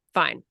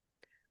 Fine.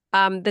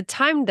 The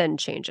time then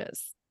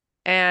changes.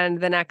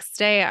 And the next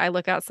day I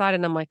look outside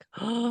and I'm like,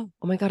 oh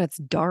my God, it's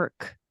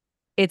dark.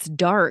 It's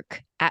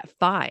dark at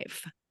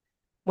 5.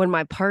 When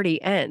my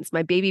party ends,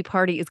 my baby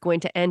party is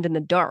going to end in the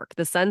dark.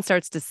 The sun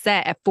starts to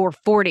set at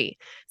 4:40.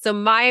 So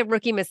my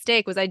rookie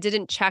mistake was I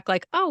didn't check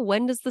like, oh,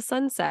 when does the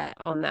sun set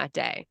on that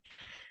day?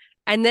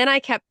 And then I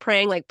kept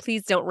praying like,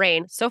 please don't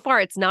rain. So far,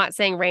 it's not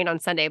saying rain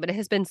on Sunday, but it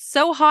has been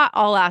so hot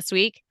all last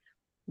week.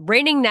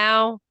 Raining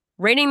now,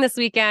 raining this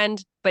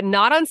weekend, but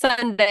not on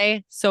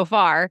Sunday so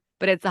far.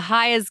 But the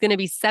high is going to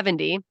be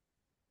 70.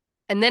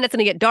 And then it's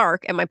going to get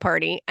dark at my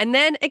party. And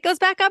then it goes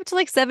back up to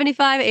like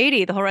 75,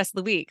 80 the whole rest of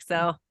the week.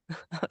 So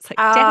I was like,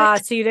 damn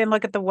it. So you didn't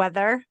look at the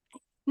weather?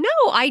 No,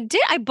 I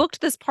did. I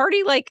booked this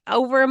party like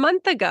over a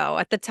month ago.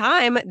 At the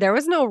time, there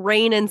was no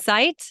rain in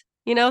sight.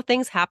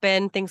 Things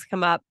happen, things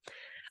come up.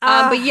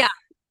 But yeah,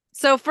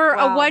 so for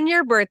a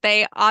 1-year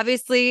birthday,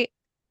 obviously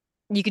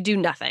you could do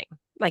nothing.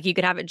 Like you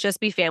could have it just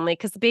be family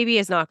because the baby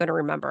is not going to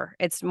remember.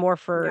 It's more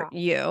for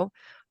you.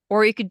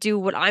 Or you could do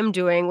what I'm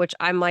doing, which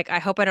I'm like, I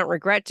hope I don't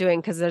regret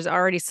doing because there's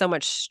already so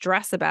much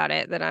stress about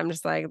it that I'm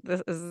just like,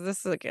 this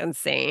is like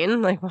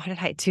insane. Like, why did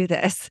I do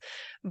this?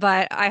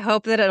 But I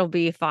hope that it'll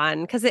be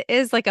fun because it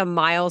is like a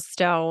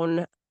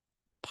milestone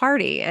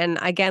party. And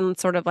again,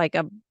 sort of like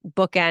a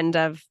bookend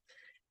of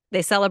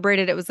they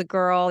celebrated it was a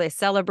girl, they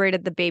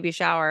celebrated the baby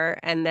shower,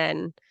 and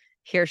then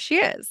here she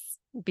is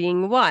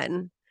being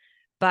 1.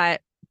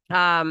 But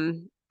yeah,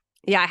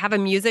 I have a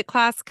music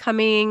class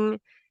coming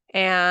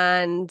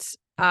and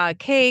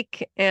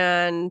cake,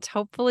 and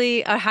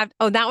hopefully I have,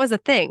 that was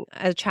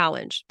a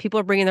challenge. People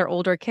are bringing their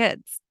older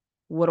kids.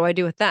 What do I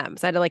do with them?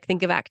 So I had to like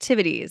think of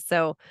activities.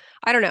 So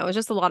I don't know. It was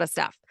just a lot of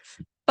stuff.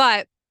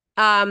 But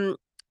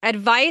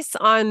advice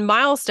on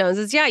milestones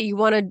is, you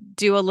want to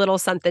do a little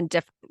something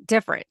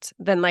different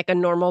than like a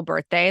normal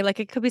birthday. Like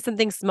it could be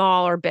something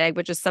small or big,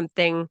 but just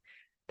something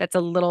that's a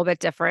little bit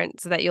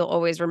different so that you'll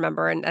always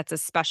remember. And that's a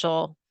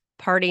special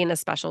party and a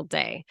special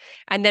day.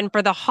 And then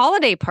for the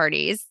holiday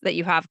parties that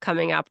you have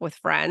coming up with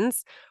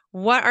friends,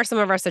 what are some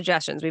of our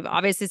suggestions? We've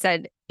obviously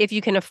said if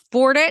you can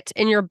afford it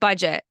in your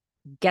budget,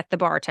 get the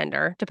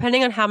bartender,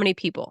 depending on how many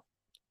people.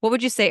 What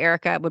would you say,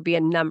 Erica, would be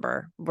a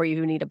number where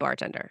you need a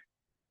bartender?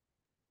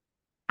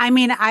 I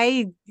mean,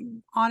 I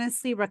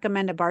honestly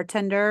recommend a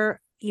bartender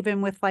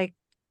even with like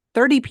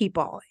 30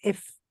 people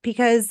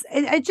because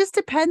it just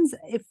depends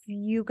if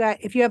you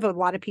have a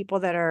lot of people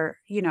that are,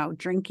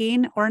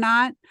 drinking or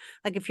not.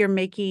 Like if you're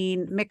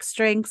making mixed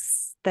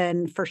drinks,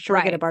 then for sure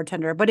get a Right.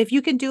 bartender. But if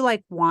you can do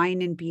like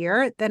wine and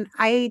beer, then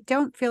I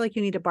don't feel like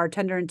you need a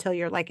bartender until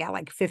you're like at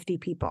like 50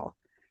 people.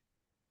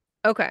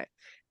 Okay.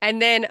 And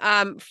then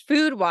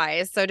food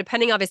wise, so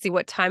depending obviously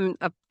what time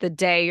of the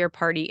day your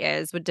party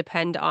is would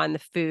depend on the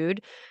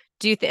food.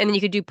 And then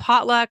you could do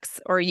potlucks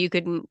or you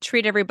could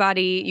treat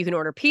everybody. You can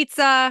order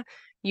pizza.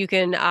 You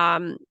can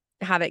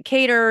have it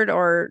catered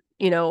or,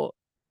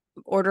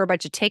 order a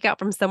bunch of takeout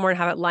from somewhere and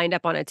have it lined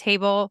up on a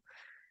table.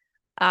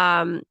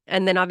 And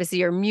then obviously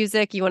your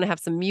music, you want to have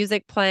some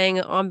music playing,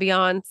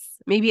 ambiance,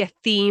 maybe a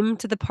theme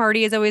to the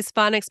party is always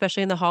fun,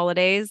 especially in the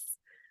holidays.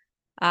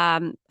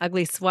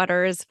 Ugly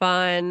sweater is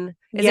fun.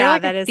 Is there Yeah,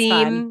 like that is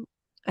fun.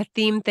 a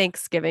theme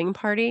Thanksgiving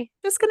party?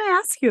 Just going to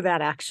ask you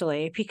that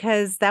actually,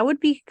 because that would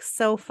be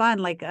so fun.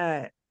 Like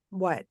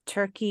what,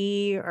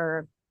 turkey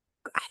or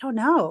I don't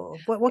know.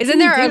 What Isn't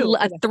can you there do?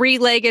 a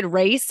three-legged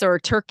race or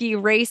turkey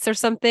race or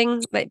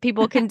something that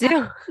people can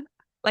do?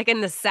 Like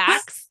in the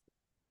sacks?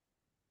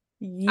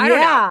 I don't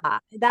know. Yeah,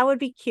 that would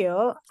be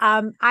cute.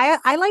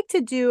 I like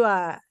to do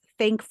a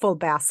thankful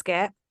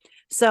basket.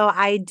 So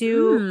I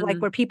do like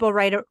Mm. where people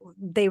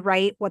they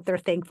write what they're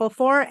thankful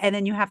for, and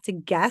then you have to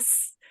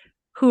guess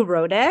who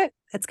wrote it.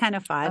 It's kind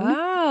of fun.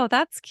 Oh,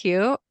 that's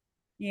cute.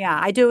 Yeah,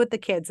 I do it with the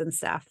kids and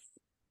stuff.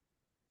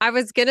 I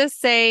was gonna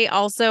say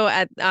also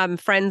at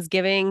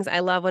Friendsgivings, I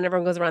love when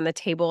everyone goes around the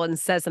table and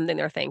says something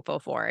they're thankful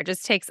for. It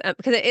just takes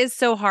because it is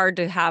so hard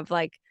to have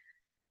like,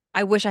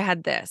 I wish I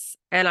had this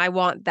and I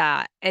want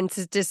that, and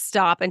to just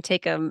stop and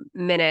take a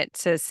minute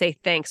to say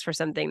thanks for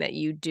something that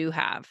you do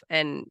have.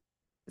 And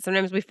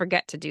sometimes we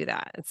forget to do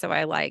that, and so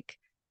I like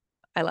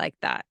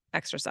that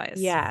exercise.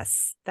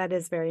 Yes, that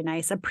is very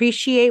nice.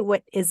 Appreciate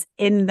what is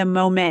in the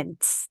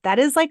moment. That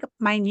is like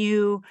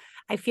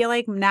I feel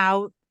like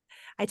now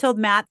I told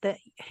Matt that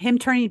him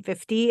turning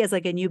 50 is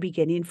like a new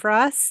beginning for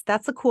us.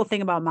 That's the cool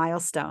thing about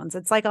milestones.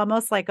 It's like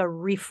almost like a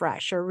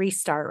refresh or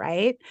restart,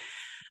 right?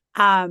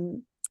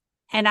 Um,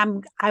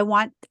 and I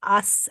want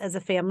us as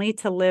a family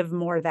to live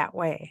more that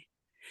way.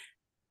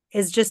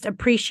 Is just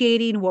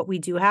appreciating what we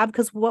do have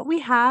because what we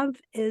have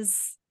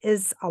is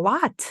a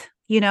lot.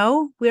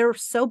 We're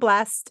so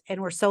blessed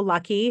and we're so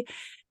lucky.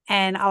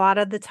 And a lot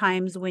of the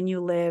times when you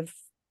live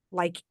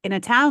like in a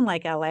town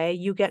like LA,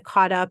 you get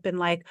caught up in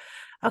like,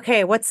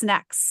 okay, what's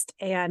next?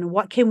 And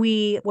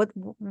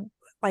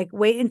like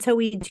wait until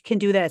we can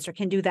do this or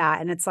can do that.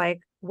 And it's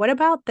like, what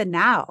about the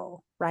now?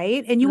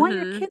 Right. And you want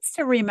your Mhm. kids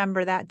to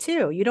remember that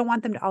too. You don't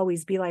want them to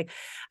always be like,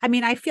 I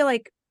mean, I feel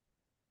like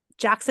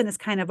Jackson is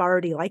kind of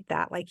already like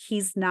that. Like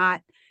he's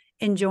not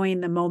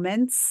enjoying the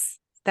moments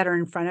that are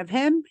in front of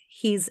him.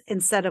 He's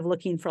instead of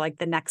looking for like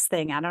the next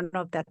thing. I don't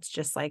know if that's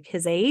just like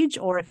his age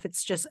or if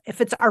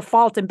it's our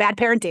fault and bad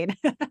parenting.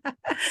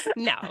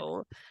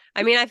 No.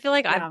 I mean, I feel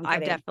like No, I've I'm I've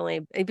kidding. definitely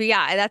but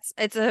yeah,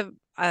 it's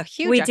a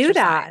huge We do exercise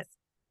that.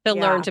 to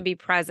learn Yeah. to be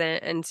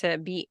present and to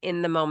be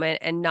in the moment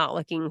and not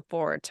looking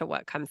forward to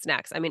what comes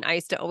next. I mean, I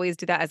used to always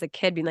do that as a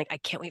kid, being like, I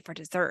can't wait for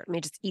dessert. Let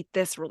me just eat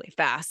this really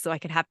fast so I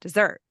can have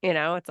dessert.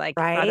 It's like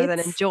rather Right. than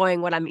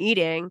enjoying what I'm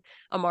eating,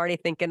 I'm already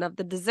thinking of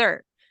the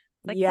dessert.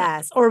 Like, no.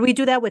 Yes. Or we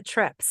do that with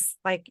trips.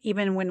 Like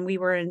even when we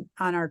were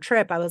on our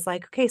trip, I was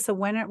like, okay, so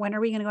when are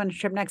we going to go on a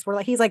trip next?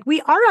 He's like,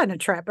 we are on a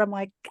trip. I'm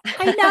like,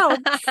 I know.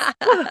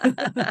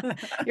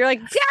 You're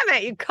like, damn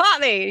it, you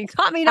caught me. You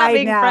caught me not I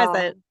being know.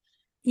 present.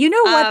 You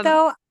know what Um,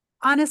 though?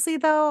 Honestly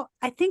though,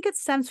 I think it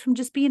stems from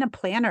just being a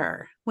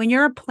planner. When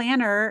you're a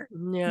planner,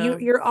 yeah.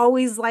 you're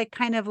always like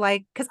kind of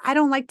like because I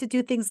don't like to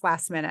do things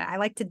last minute. I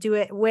like to do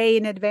it way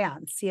in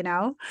advance.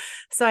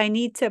 So I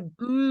need to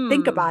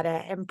think Mm. about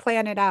it and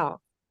plan it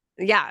out.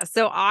 Yeah,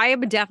 so I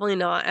am definitely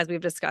not, as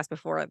we've discussed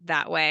before,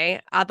 that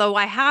way. Although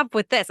I have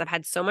with this, I've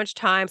had so much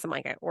time. So I'm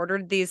like, I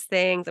ordered these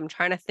things. I'm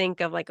trying to think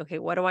of like, okay,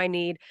 what do I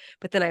need?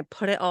 But then I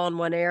put it all in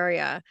one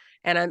area.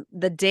 And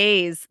the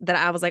days that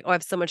I was like, oh, I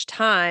have so much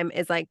time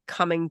is like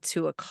coming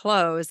to a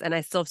close and I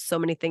still have so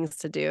many things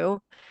to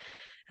do.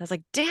 I was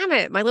like, damn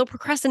it, my little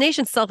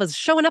procrastination self is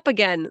showing up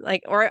again.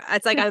 Like, or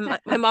it's like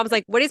my mom's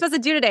like, what are you supposed to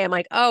do today? I'm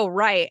like, oh,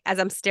 right. As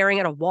I'm staring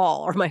at a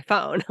wall or my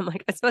phone. I'm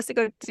like, I'm supposed to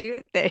go do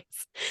things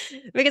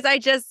because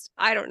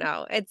I don't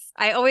know.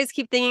 I always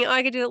keep thinking, oh,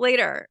 I could do it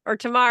later or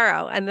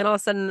tomorrow. And then all of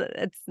a sudden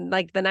it's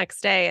like the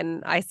next day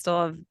and I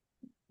still have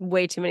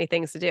way too many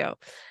things to do.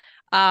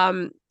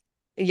 Um,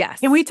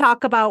 yes. Can we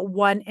talk about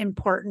one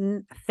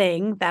important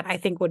thing that I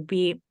think would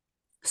be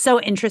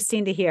so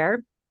interesting to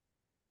hear?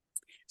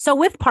 So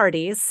with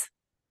parties,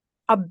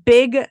 a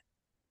big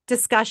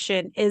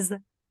discussion is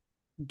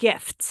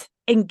gift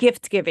and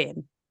gift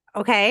giving.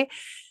 Okay.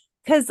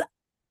 Because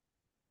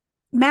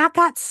Matt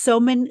got so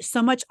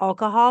much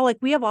alcohol. Like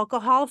we have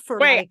alcohol for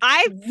Wait, like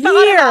I years.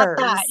 thought about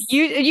that.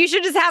 You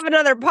should just have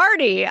another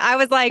party. I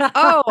was like,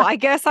 oh, I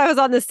guess I was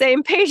on the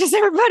same page as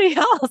everybody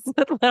else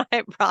with what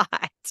I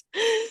brought.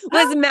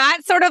 Was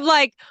Matt sort of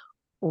like,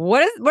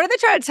 what are they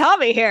trying to tell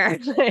me here?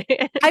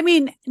 I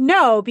mean,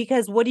 no,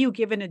 because what do you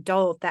give an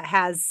adult that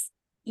has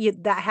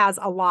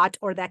a lot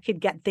or that could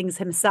get things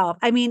himself?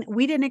 I mean,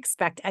 we didn't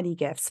expect any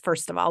gifts,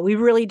 first of all. We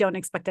really don't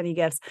expect any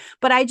gifts.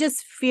 But I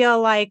just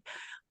feel like,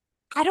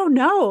 I don't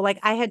know. Like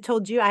I had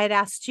told you, I had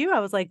asked you, I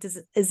was like,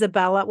 does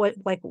Isabella,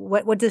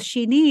 what does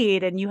she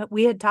need? And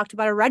we had talked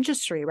about a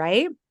registry,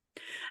 right?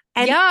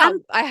 And yeah,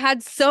 I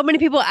had so many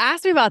people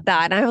ask me about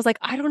that. And I was like,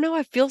 I don't know.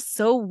 I feel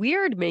so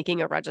weird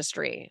making a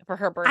registry for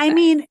her birthday. I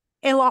mean,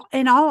 in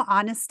all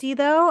honesty,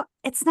 though,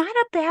 it's not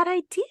a bad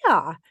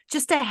idea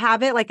just to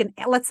have it like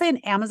let's say an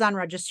Amazon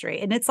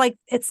registry. And it's like,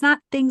 it's not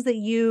things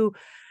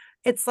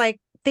it's like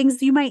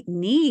things you might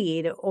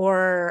need,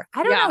 or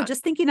I don't know,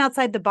 just thinking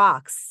outside the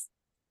box.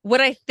 What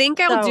I think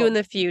I'll do in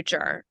the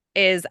future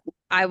is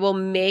I will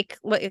make,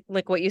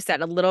 like what you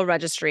said, a little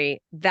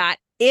registry that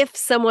if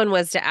someone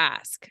was to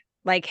ask,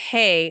 like,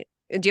 hey,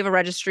 do you have a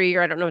registry,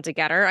 or I don't know what to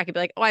get her, I could be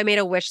like, oh, I made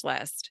a wish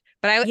list.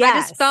 But I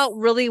just felt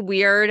really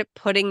weird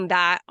putting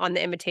that on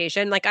the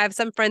invitation. Like I have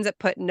some friends that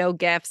put no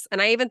gifts,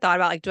 and I even thought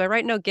about like, do I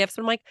write no gifts?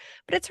 I'm like,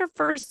 but it's her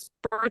first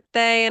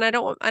birthday, and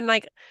I'm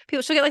like,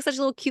 she'll get like such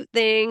little cute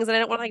things, and I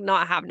don't want to like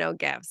not have no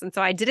gifts. And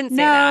so I didn't say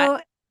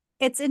that.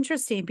 It's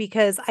interesting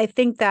because I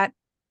think that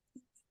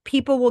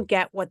people will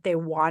get what they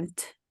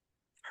want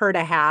her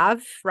to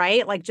have,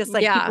 right? Like just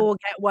like people will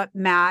get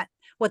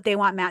what they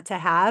want Matt to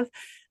have.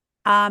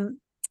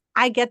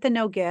 I get the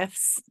no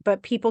gifts,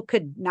 but people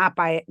could not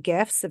buy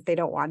gifts if they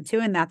don't want to,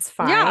 and that's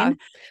fine. Yeah.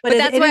 But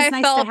that's why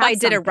I felt if I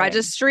did a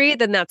registry,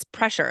 then that's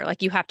pressure.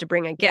 Like you have to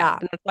bring a gift. Yeah.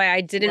 And that's why I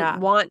didn't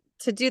want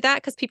to do that,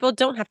 because people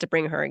don't have to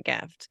bring her a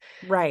gift.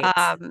 Right.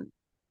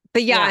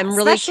 But I'm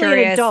really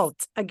curious. An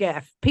adult a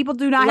gift. People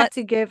do not have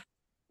to give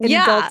an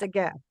adult a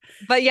gift.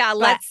 But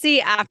let's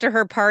see after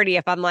her party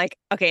if I'm like,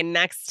 okay,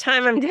 next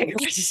time I'm doing a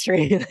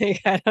registry.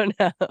 Like I don't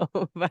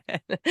know.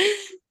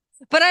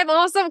 But I'm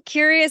also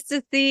curious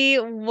to see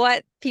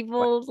what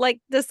people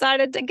like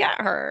decided to get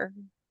her.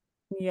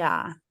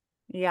 Yeah.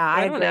 Yeah,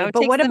 I don't agree. know.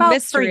 But what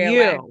about for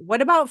you? Away.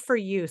 What about for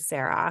you,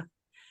 Sarah?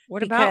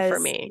 What about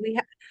for me?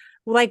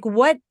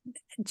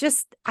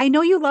 I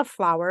know you love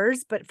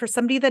flowers, but for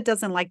somebody that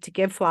doesn't like to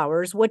give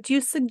flowers, what do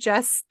you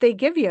suggest they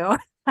give you?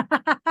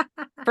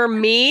 For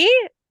me?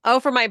 Oh,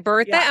 for my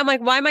birthday? Yeah. I'm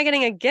like, why am I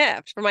getting a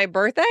gift for my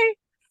birthday?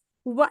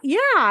 Well, yeah,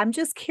 I'm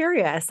just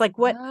curious. Like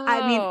what,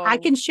 I mean, I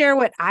can share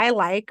what I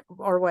like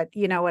or what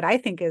I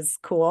think is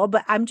cool,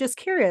 but I'm just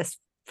curious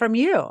from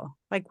you.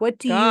 Like, what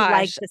do you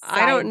like?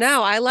 I don't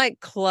know. I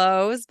like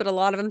clothes, but a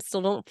lot of them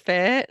still don't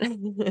fit.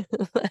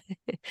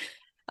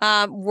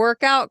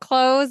 Workout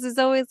clothes is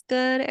always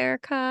good,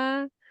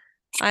 Erica.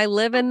 I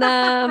live in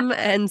them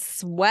and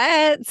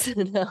sweats.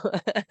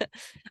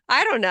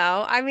 I don't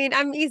know. I mean,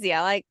 I'm easy.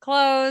 I like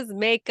clothes,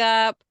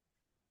 makeup,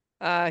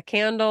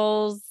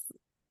 candles.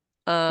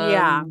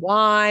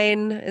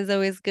 Wine is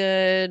always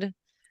good.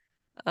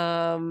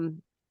 I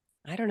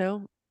don't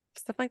know,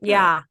 stuff like that.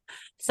 Yeah.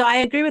 So I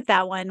agree with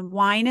that one.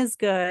 Wine is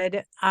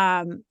good.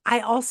 I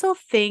also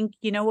think,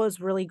 what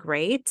was really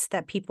great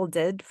that people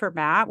did for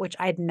Matt, which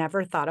I'd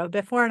never thought of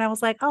before. And I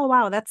was like, oh,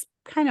 wow, that's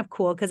kind of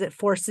cool because it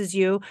forces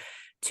you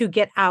to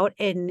get out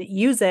and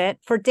use it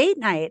for date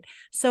night.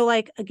 So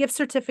like a gift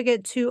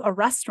certificate to a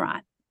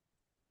restaurant.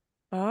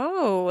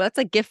 Oh, that's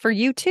a gift for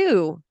you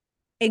too.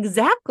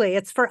 Exactly.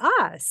 It's for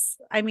us.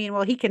 I mean,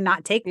 well, he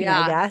cannot take me,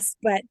 I guess,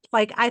 but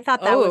like, I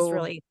thought that was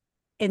really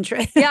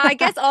interesting. Yeah. I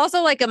guess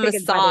also like a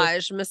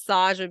massage.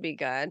 Massage would be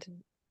good.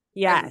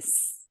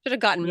 Yes. Should have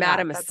gotten Matt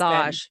a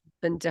massage.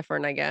 Been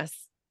different, I guess.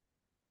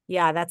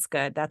 Yeah, that's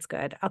good. That's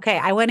good. Okay.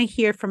 I want to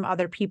hear from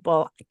other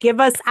people.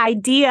 Give us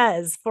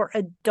ideas for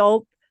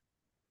adult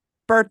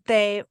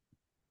birthday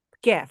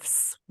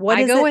gifts.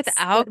 I go with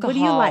alcohol. What do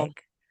you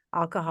like?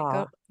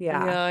 Alcohol.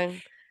 Yeah.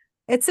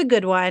 It's a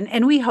good one.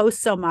 And we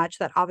host so much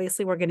that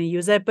obviously we're going to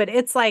use it. But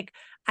it's like,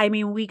 I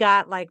mean, we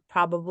got like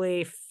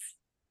probably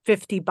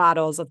 50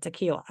 bottles of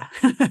tequila.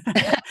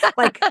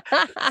 Like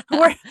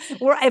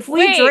if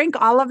we drink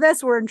all of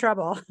this, we're in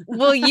trouble.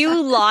 Will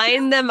you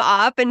line them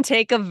up and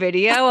take a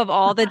video of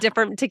all the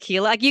different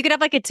tequila? Like you could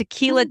have like a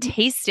tequila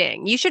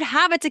tasting. You should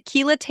have a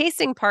tequila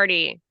tasting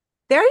party.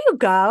 There you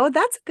go.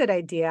 That's a good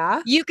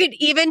idea. You could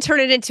even turn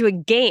it into a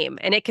game,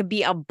 and it could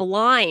be a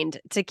blind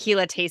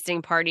tequila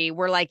tasting party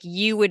where like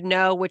you would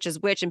know which is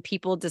which and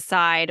people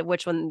decide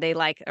which one they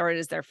like or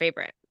is their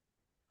favorite.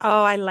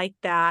 Oh, I like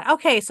that.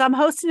 Okay, so I'm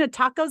hosting a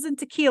tacos and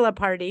tequila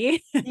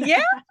party.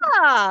 Yeah.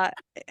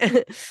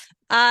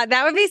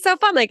 That would be so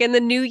fun. Like in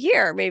the new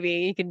year, maybe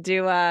you could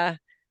do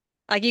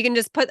like you can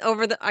just put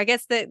over I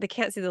guess they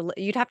can't see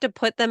you'd have to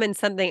put them in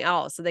something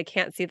else so they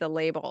can't see the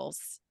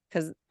labels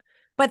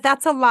But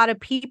that's a lot of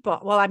people.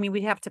 Well, I mean,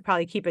 we have to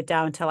probably keep it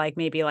down to like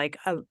maybe like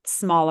a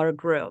smaller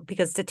group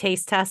because to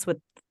taste test with,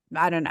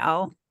 I don't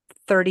know,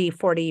 30,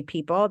 40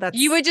 people.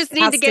 You would just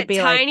need to get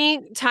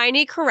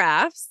tiny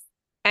carafes,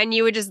 and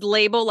you would just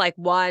label like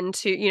 1,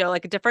 2,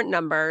 like different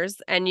numbers,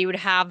 and you would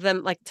have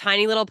them like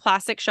tiny little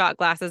plastic shot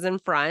glasses in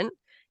front,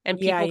 and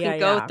people can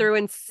go through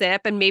and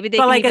sip, and maybe they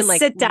can even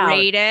like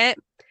rate it.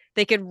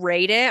 They could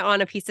rate it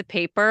on a piece of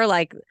paper,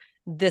 like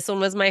this one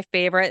was my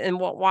favorite, and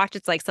watch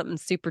it's like something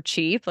super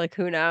cheap, like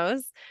who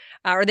knows?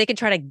 Or they could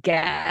try to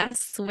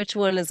guess which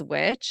one is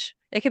which.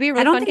 It could be a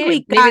really fun game.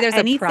 Maybe there's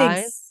a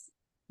prize.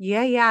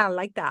 Yeah, I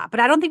like that. But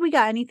I don't think we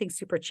got anything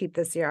super cheap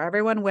this year.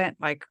 Everyone went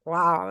like,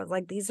 wow. I was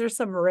like, these are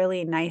some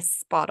really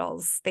nice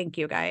bottles. Thank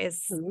you,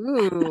 guys.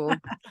 Ooh.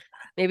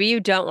 Maybe you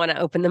don't want to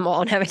open them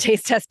all and have a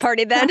taste test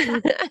party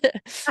then.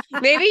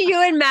 Maybe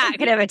you and Matt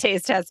could have a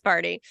taste test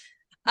party.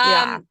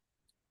 Yeah.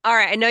 All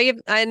right. I know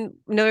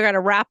we're going to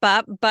wrap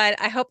up, but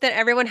I hope that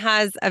everyone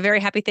has a very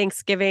happy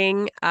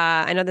Thanksgiving.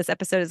 I know this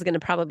episode is going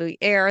to probably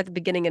air at the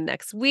beginning of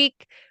next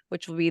week,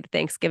 which will be the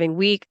Thanksgiving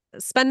week.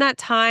 Spend that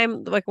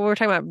time, like we were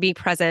talking about, be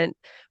present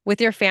with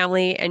your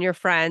family and your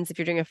friends. If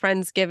you're doing a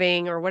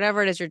Friendsgiving or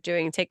whatever it is you're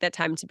doing, take that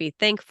time to be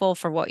thankful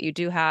for what you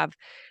do have,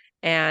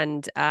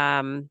 and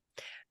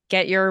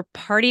get your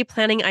party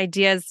planning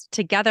ideas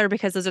together,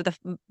 because those are the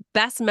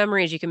best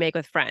memories you can make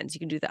with friends. You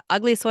can do the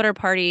ugly sweater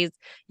parties.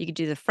 You could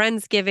do the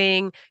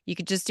Friendsgiving. You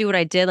could just do what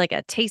I did, like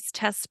a taste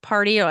test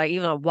party, or like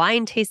even a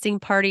wine tasting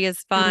party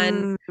is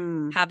fun.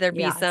 Have there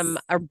be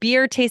a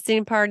beer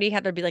tasting party.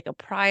 Have there be like a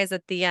prize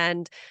at the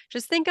end.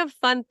 Just think of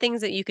fun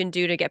things that you can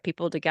do to get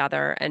people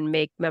together and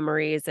make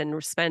memories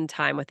and spend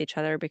time with each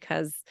other,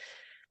 because,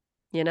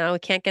 we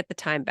can't get the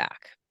time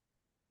back.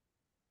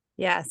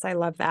 Yes, I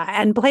love that.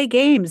 And play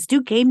games,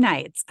 do game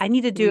nights. I've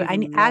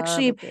been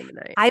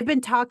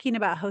talking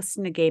about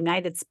hosting a game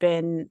night. It's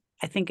been,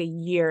 I think, a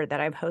year that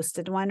I've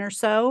hosted one or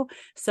so.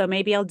 So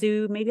maybe I'll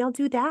do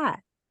that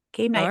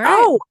game night. Right.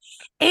 Oh,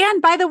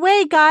 and by the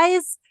way,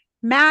 guys,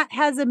 Matt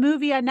has a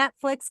movie on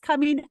Netflix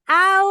coming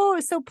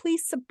out. So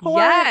please support.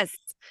 Yes.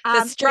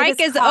 The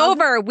strike is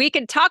over. We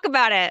can talk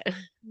about it.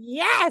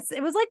 Yes,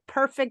 it was like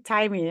perfect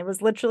timing. It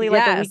was literally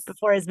like a week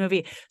before his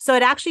movie. So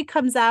it actually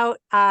comes out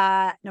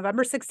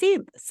November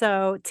 16th.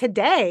 So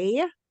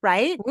today,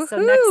 right? Woo-hoo. So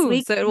next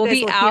week, so it will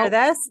be out. Hear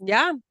this.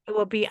 Yeah. It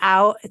will be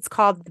out. It's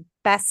called The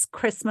Best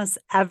Christmas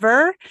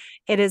Ever.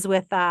 It is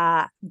with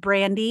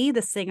Brandy,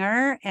 the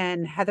singer,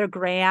 and Heather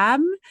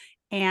Graham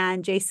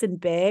and Jason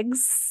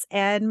Biggs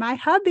and my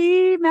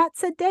hubby, Matt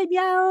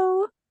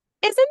Cedeno.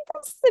 Isn't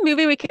this the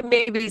movie we can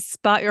maybe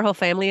spot your whole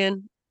family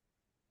in?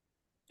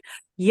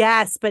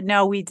 Yes, but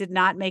no, we did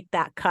not make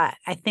that cut.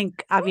 I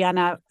think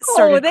Aviana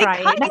started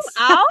crying. Cut him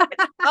out?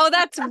 Oh,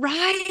 that's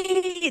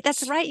right.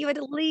 That's right. You had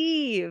to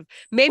leave.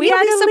 Maybe you'll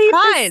be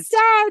surprised.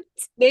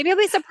 Maybe you'll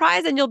be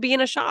surprised and you'll be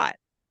in a shot.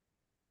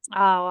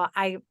 Oh,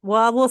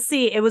 we'll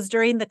see. It was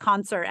during the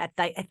concert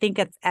I think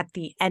it's at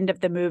the end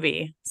of the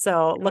movie.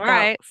 So look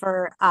out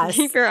for us.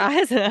 Keep your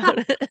eyes out.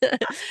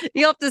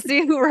 You'll have to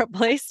see who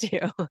replaced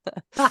you.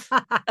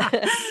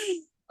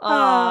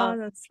 Oh,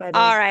 that's funny.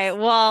 All right.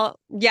 Well,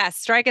 yes,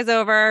 strike is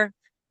over.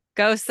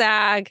 Go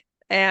SAG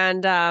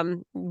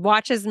and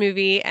watch his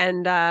movie,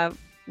 and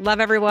love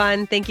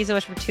everyone. Thank you so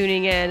much for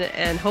tuning in,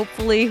 and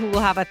hopefully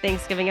we'll have a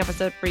Thanksgiving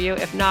episode for you.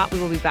 If not, we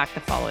will be back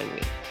the following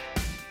week.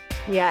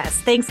 Yes.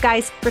 Thanks,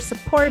 guys, for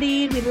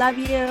supporting. We love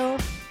you.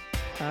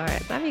 All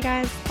right. Love you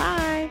guys.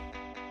 Bye.